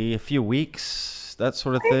usually a few weeks, that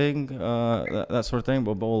sort of thing. That sort of thing.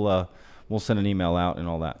 But we'll send an email out and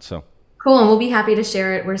all that. So cool, and we'll be happy to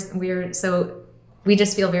share it. We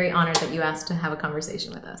just feel very honored that you asked to have a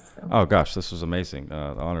conversation with us. So. Oh gosh, this was amazing. The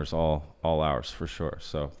honor's all ours for sure.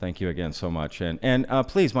 So thank you again so much. And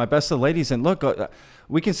please, my best to the ladies. And look,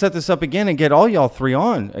 we can set this up again and get all y'all three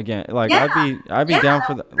on again. Like I'd be down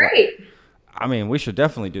for that. Great. I mean, we should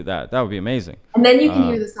definitely do that. That would be amazing. And then you can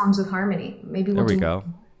hear the songs with harmony. Maybe there we go.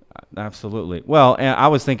 Absolutely. Well, and I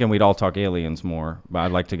was thinking we'd all talk aliens more, but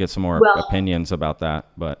I'd like to get some more opinions about that.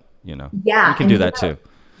 But we can do that too.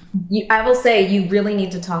 I will say you really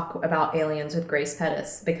need to talk about aliens with Grace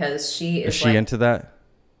Pettis, because is she into that?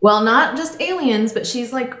 Well, not just aliens, but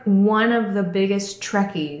she's like one of the biggest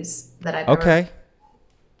Trekkies that I've ever.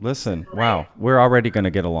 Listen, wow, we're already going to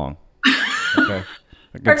get along. Okay,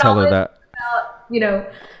 I can tell her that.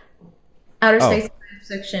 About, outer space science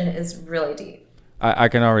fiction is really deep. I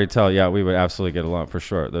can already tell. Yeah, we would absolutely get along for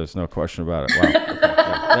sure. There's no question about it. Wow. Okay.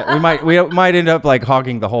 Yeah, we might end up like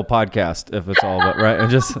hogging the whole podcast if it's all but right and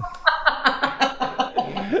just. She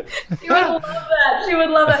would love that. She would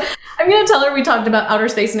love it. I'm gonna tell her we talked about outer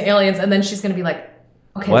space and aliens, and then she's gonna be like,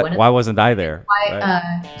 "Okay, why wasn't I there?"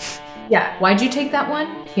 Yeah. Why'd you take that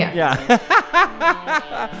one? Yeah. Yeah.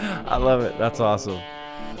 I love it. That's awesome.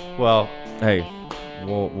 Well, hey,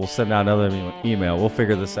 we'll send out another email. We'll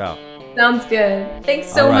figure this out. Sounds good.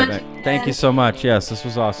 Thanks so much. Man. Thank you so much. Yes, this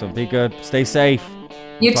was awesome. Be good. Stay safe.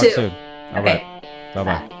 You too. Talk soon. All right.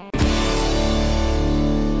 Bye-bye.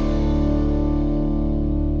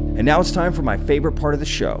 And now it's time for my favorite part of the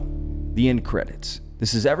show, the end credits.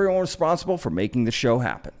 This is everyone responsible for making the show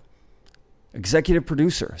happen. Executive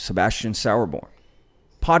producer, Sebastian Sauerborn.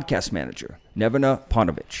 Podcast manager, Nevena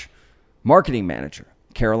Ponovich. Marketing manager,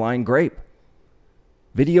 Caroline Grape.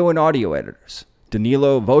 Video and audio editors,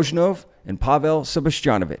 Danilo Vojnov and Pavel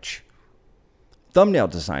Sebastianovich. Thumbnail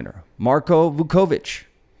designer, Marko Vukovic.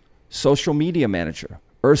 Social media manager,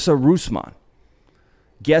 Ursa Rusman.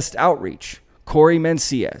 Guest outreach, Corey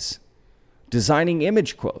Menciez. Designing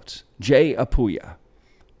image quotes, Jay Apuya.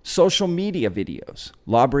 Social media videos,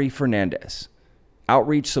 Labri Fernandez.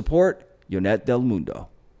 Outreach support, Yonet Del Mundo.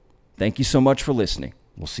 Thank you so much for listening.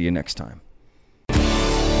 We'll see you next time.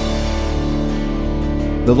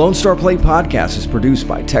 The Lone Star Plate podcast is produced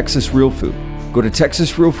by Texas Real Food. Go to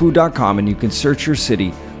texasrealfood.com and you can search your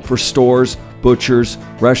city for stores, butchers,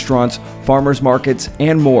 restaurants, farmers markets,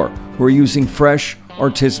 and more who are using fresh,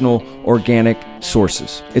 artisanal, organic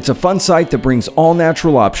sources. It's a fun site that brings all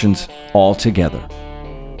natural options all together.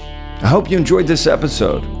 I hope you enjoyed this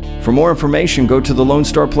episode. For more information, go to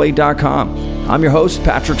thelonestarplay.com. I'm your host,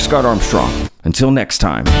 Patrick Scott Armstrong. Until next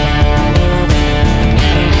time.